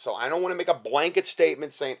that. So I don't want to make a blanket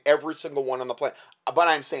statement saying every single one on the planet, but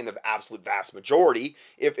I'm saying the absolute vast majority.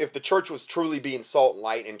 If the church was truly being salt and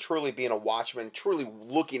light and truly being a watchman, truly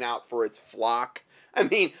looking out for its flock, I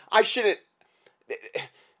mean, I shouldn't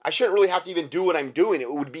really have to even do what I'm doing.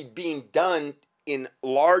 It would be being done in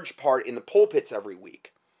large part in the pulpits every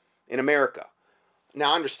week in America.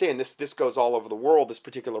 Now, I understand this goes all over the world, this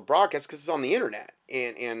particular broadcast, because it's on the internet.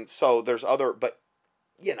 And so there's other, but,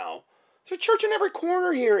 you know, there's a church in every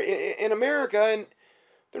corner here in America, and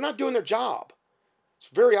they're not doing their job. It's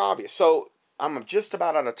very obvious. So I'm just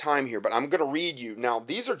about out of time here, but I'm going to read you. Now,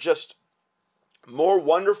 these are just more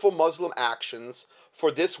wonderful Muslim actions for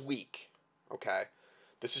this week, okay?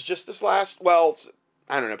 This is just this last, well,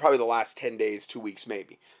 I don't know, probably the last 10 days, 2 weeks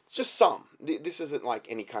maybe. It's just some. This isn't like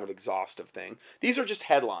any kind of exhaustive thing. These are just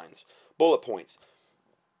headlines, bullet points.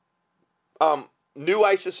 New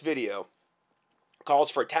ISIS video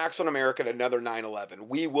calls for attacks on America and another 9/11.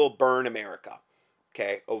 We will burn America.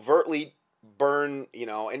 Okay, overtly burn, you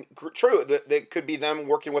know, and true, that could be them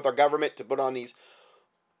working with our government to put on these,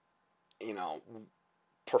 you know,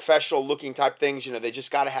 professional looking type things. You know, they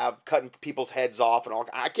just got to have cutting people's heads off and all.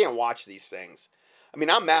 I can't watch these things. I mean,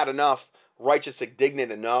 I'm mad enough, righteous,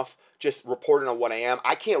 indignant enough, just reporting on what I am.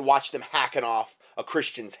 I can't watch them hacking off a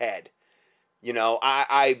Christian's head. You know,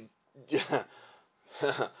 I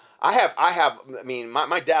mean,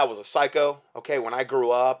 my dad was a psycho, okay, when I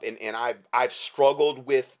grew up, and I've struggled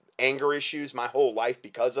with anger issues my whole life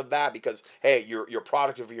because of that, because, hey, you're a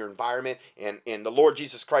product of your environment, and the Lord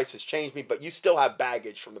Jesus Christ has changed me, but you still have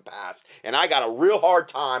baggage from the past, and I got a real hard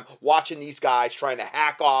time watching these guys trying to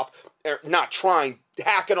hacking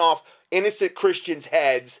off innocent Christians'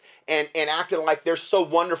 heads, and acting like they're so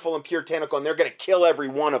wonderful and puritanical, and they're going to kill every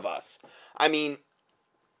one of us. I mean,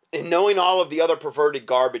 and knowing all of the other perverted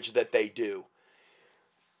garbage that they do,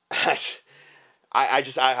 I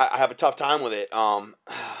have a tough time with it. And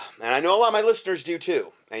I know a lot of my listeners do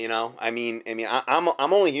too. You know,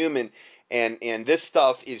 I'm only human, and this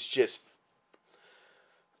stuff is just,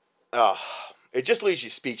 it just leaves you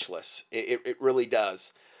speechless. It really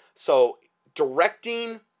does. So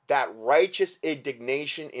directing that righteous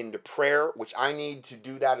indignation into prayer, which I need to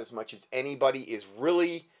do that as much as anybody, is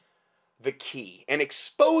really the key. And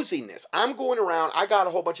exposing this. I'm going around, I got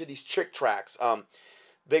a whole bunch of these chick tracks.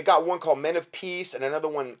 They got one called Men of Peace and another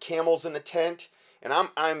one, Camels in the Tent. And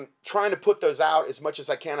I'm trying to put those out as much as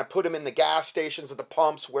I can. I put them in the gas stations at the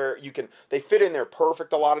pumps where they fit in there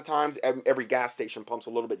perfect a lot of times. Every gas station pump's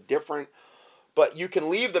a little bit different. But you can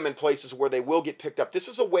leave them in places where they will get picked up. This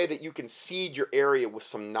is a way that you can seed your area with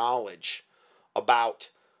some knowledge about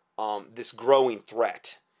this growing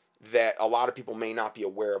threat that a lot of people may not be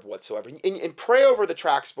aware of whatsoever. And pray over the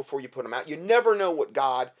tracks before you put them out. You never know what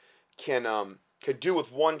God could do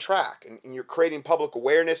with one track. And you're creating public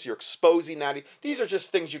awareness. You're exposing that. These are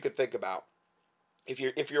just things you could think about. If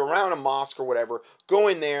you're around a mosque or whatever, go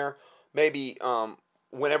in there. Maybe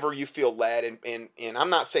whenever you feel led, and I'm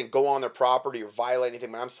not saying go on their property or violate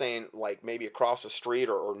anything, but I'm saying like maybe across the street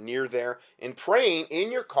or near there, and praying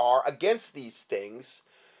in your car against these things.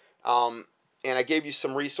 And I gave you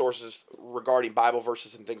some resources regarding Bible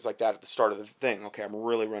verses and things like that at the start of the thing. Okay, I'm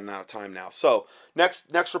really running out of time now. So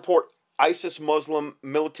next report: ISIS Muslim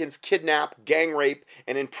militants kidnap, gang rape,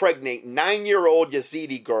 and impregnate 9-year-old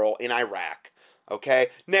Yazidi girl in Iraq. Okay,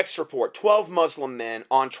 next report: 12 Muslim men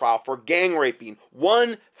on trial for gang raping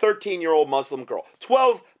one 13-year-old Muslim girl.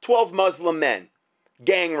 12 Muslim men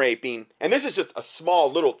gang raping, and this is just a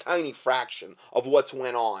small, little, tiny fraction of what's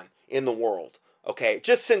went on in the world. Okay,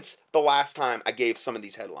 just since the last time I gave some of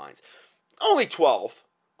these headlines. Only 12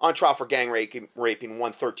 on trial for gang raping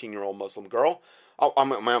one 13-year-old Muslim girl.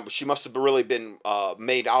 She must have really been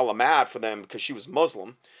made Allah mad for them because she was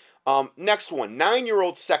Muslim. Next one: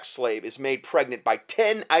 9-year-old sex slave is made pregnant by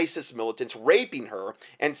 10 ISIS militants raping her,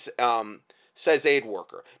 and says aid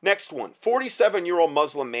worker. Next one: 47-year-old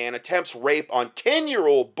Muslim man attempts rape on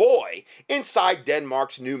 10-year-old boy inside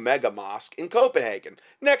Denmark's new mega mosque in Copenhagen.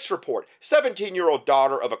 Next report: 17-year-old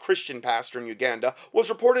daughter of a Christian pastor in Uganda was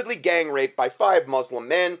reportedly gang raped by 5 Muslim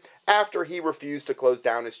men after he refused to close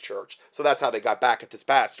down his church. So that's how they got back at this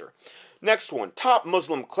pastor. Next one: top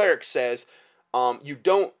Muslim cleric says you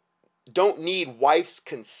don't need wife's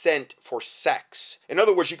consent for sex. In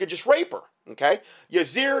other words, you could just rape her. Okay?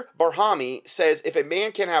 Yazir Barhami says if a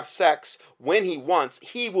man can have sex when he wants,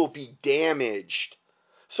 he will be damaged.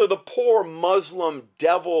 So the poor Muslim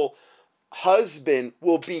devil husband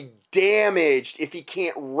will be damaged if he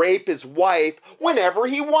can't rape his wife whenever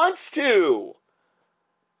he wants to.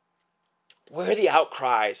 Where are the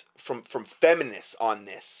outcries from feminists on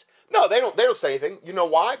this? No, they don't say anything. You know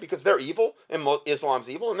why? Because they're evil and Islam's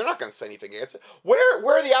evil, and they're not going to say anything against it. Where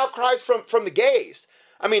are the outcries from the gays?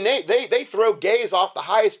 I mean, they throw gays off the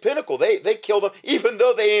highest pinnacle. They kill them, even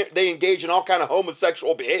though they engage in all kind of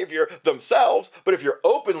homosexual behavior themselves. But if you're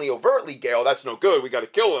openly, overtly gay, oh, that's no good. We got to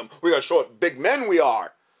kill them. We got to show what big men we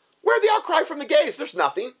are. Where are the outcry from the gays? There's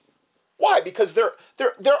nothing. Why? Because they're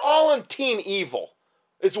all on team evil,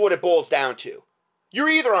 is what it boils down to. You're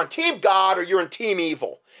either on team God or you're on team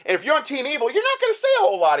evil. And if you're on team evil, you're not going to say a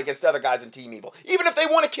whole lot against other guys in team evil, even if they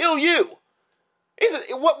want to kill you.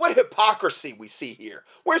 What hypocrisy we see here.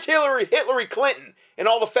 Where's Hillary Clinton and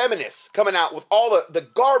all the feminists coming out with all the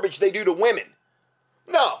garbage they do to women?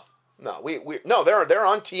 No, they're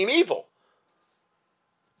on team evil.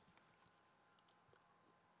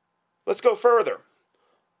 Let's go further.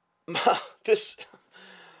 This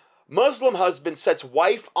Muslim husband sets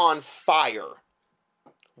wife on fire.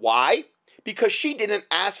 Why? Because she didn't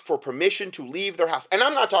ask for permission to leave their house. And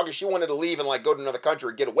I'm not talking she wanted to leave and go to another country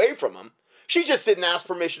or get away from him. She just didn't ask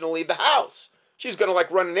permission to leave the house. She was going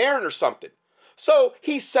to run an errand or something. So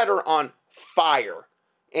he set her on fire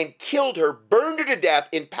and killed her, burned her to death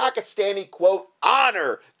in Pakistani, quote,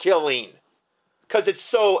 honor killing. Because it's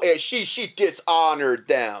so, she dishonored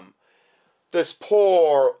them. This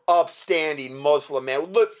poor, upstanding Muslim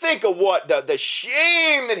man. Look, think of what the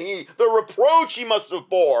shame that the reproach he must have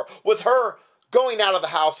bore with her going out of the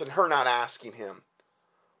house and her not asking him.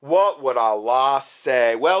 What would Allah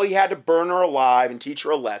say? Well, he had to burn her alive and teach her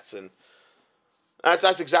a lesson.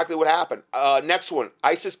 That's exactly what happened. Next one.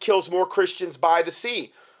 ISIS kills more Christians by the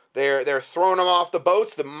sea. They're throwing them off the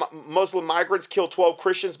boats. The Muslim migrants killed 12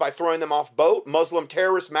 Christians by throwing them off boat. Muslim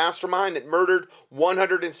terrorist mastermind that murdered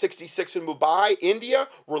 166 in Mumbai, India,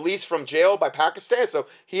 released from jail by Pakistan. So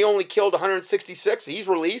he only killed 166. He's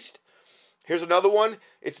released. Here's another one.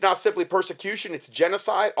 It's not simply persecution, it's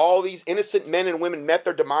genocide. All these innocent men and women met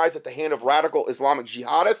their demise at the hand of radical Islamic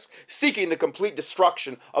jihadists seeking the complete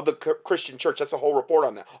destruction of the Christian church. That's a whole report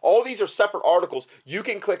on that. All these are separate articles you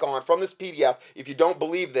can click on from this PDF if you don't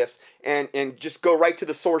believe this and just go right to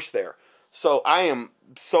the source there. So I am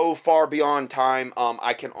so far beyond time.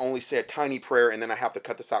 I can only say a tiny prayer and then I have to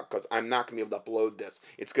cut this out because I'm not going to be able to upload this.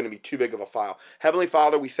 It's going to be too big of a file. Heavenly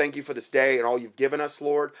Father, we thank you for this day and all you've given us,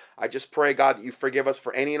 Lord. I just pray, God, that you forgive us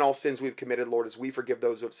for any and all sins we've committed, Lord, as we forgive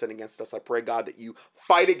those who have sinned against us. I pray, God, that you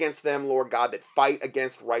fight against them, Lord God, that fight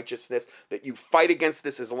against righteousness, that you fight against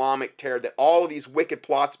this Islamic terror, that all of these wicked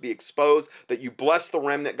plots be exposed, that you bless the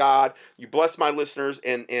remnant, God. You bless my listeners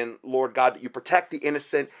and Lord God, that you protect the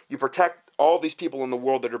innocent, you protect all these people in the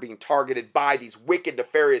world that are being targeted by these wicked,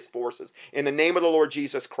 nefarious forces. In the name of the Lord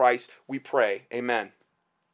Jesus Christ, we pray. Amen.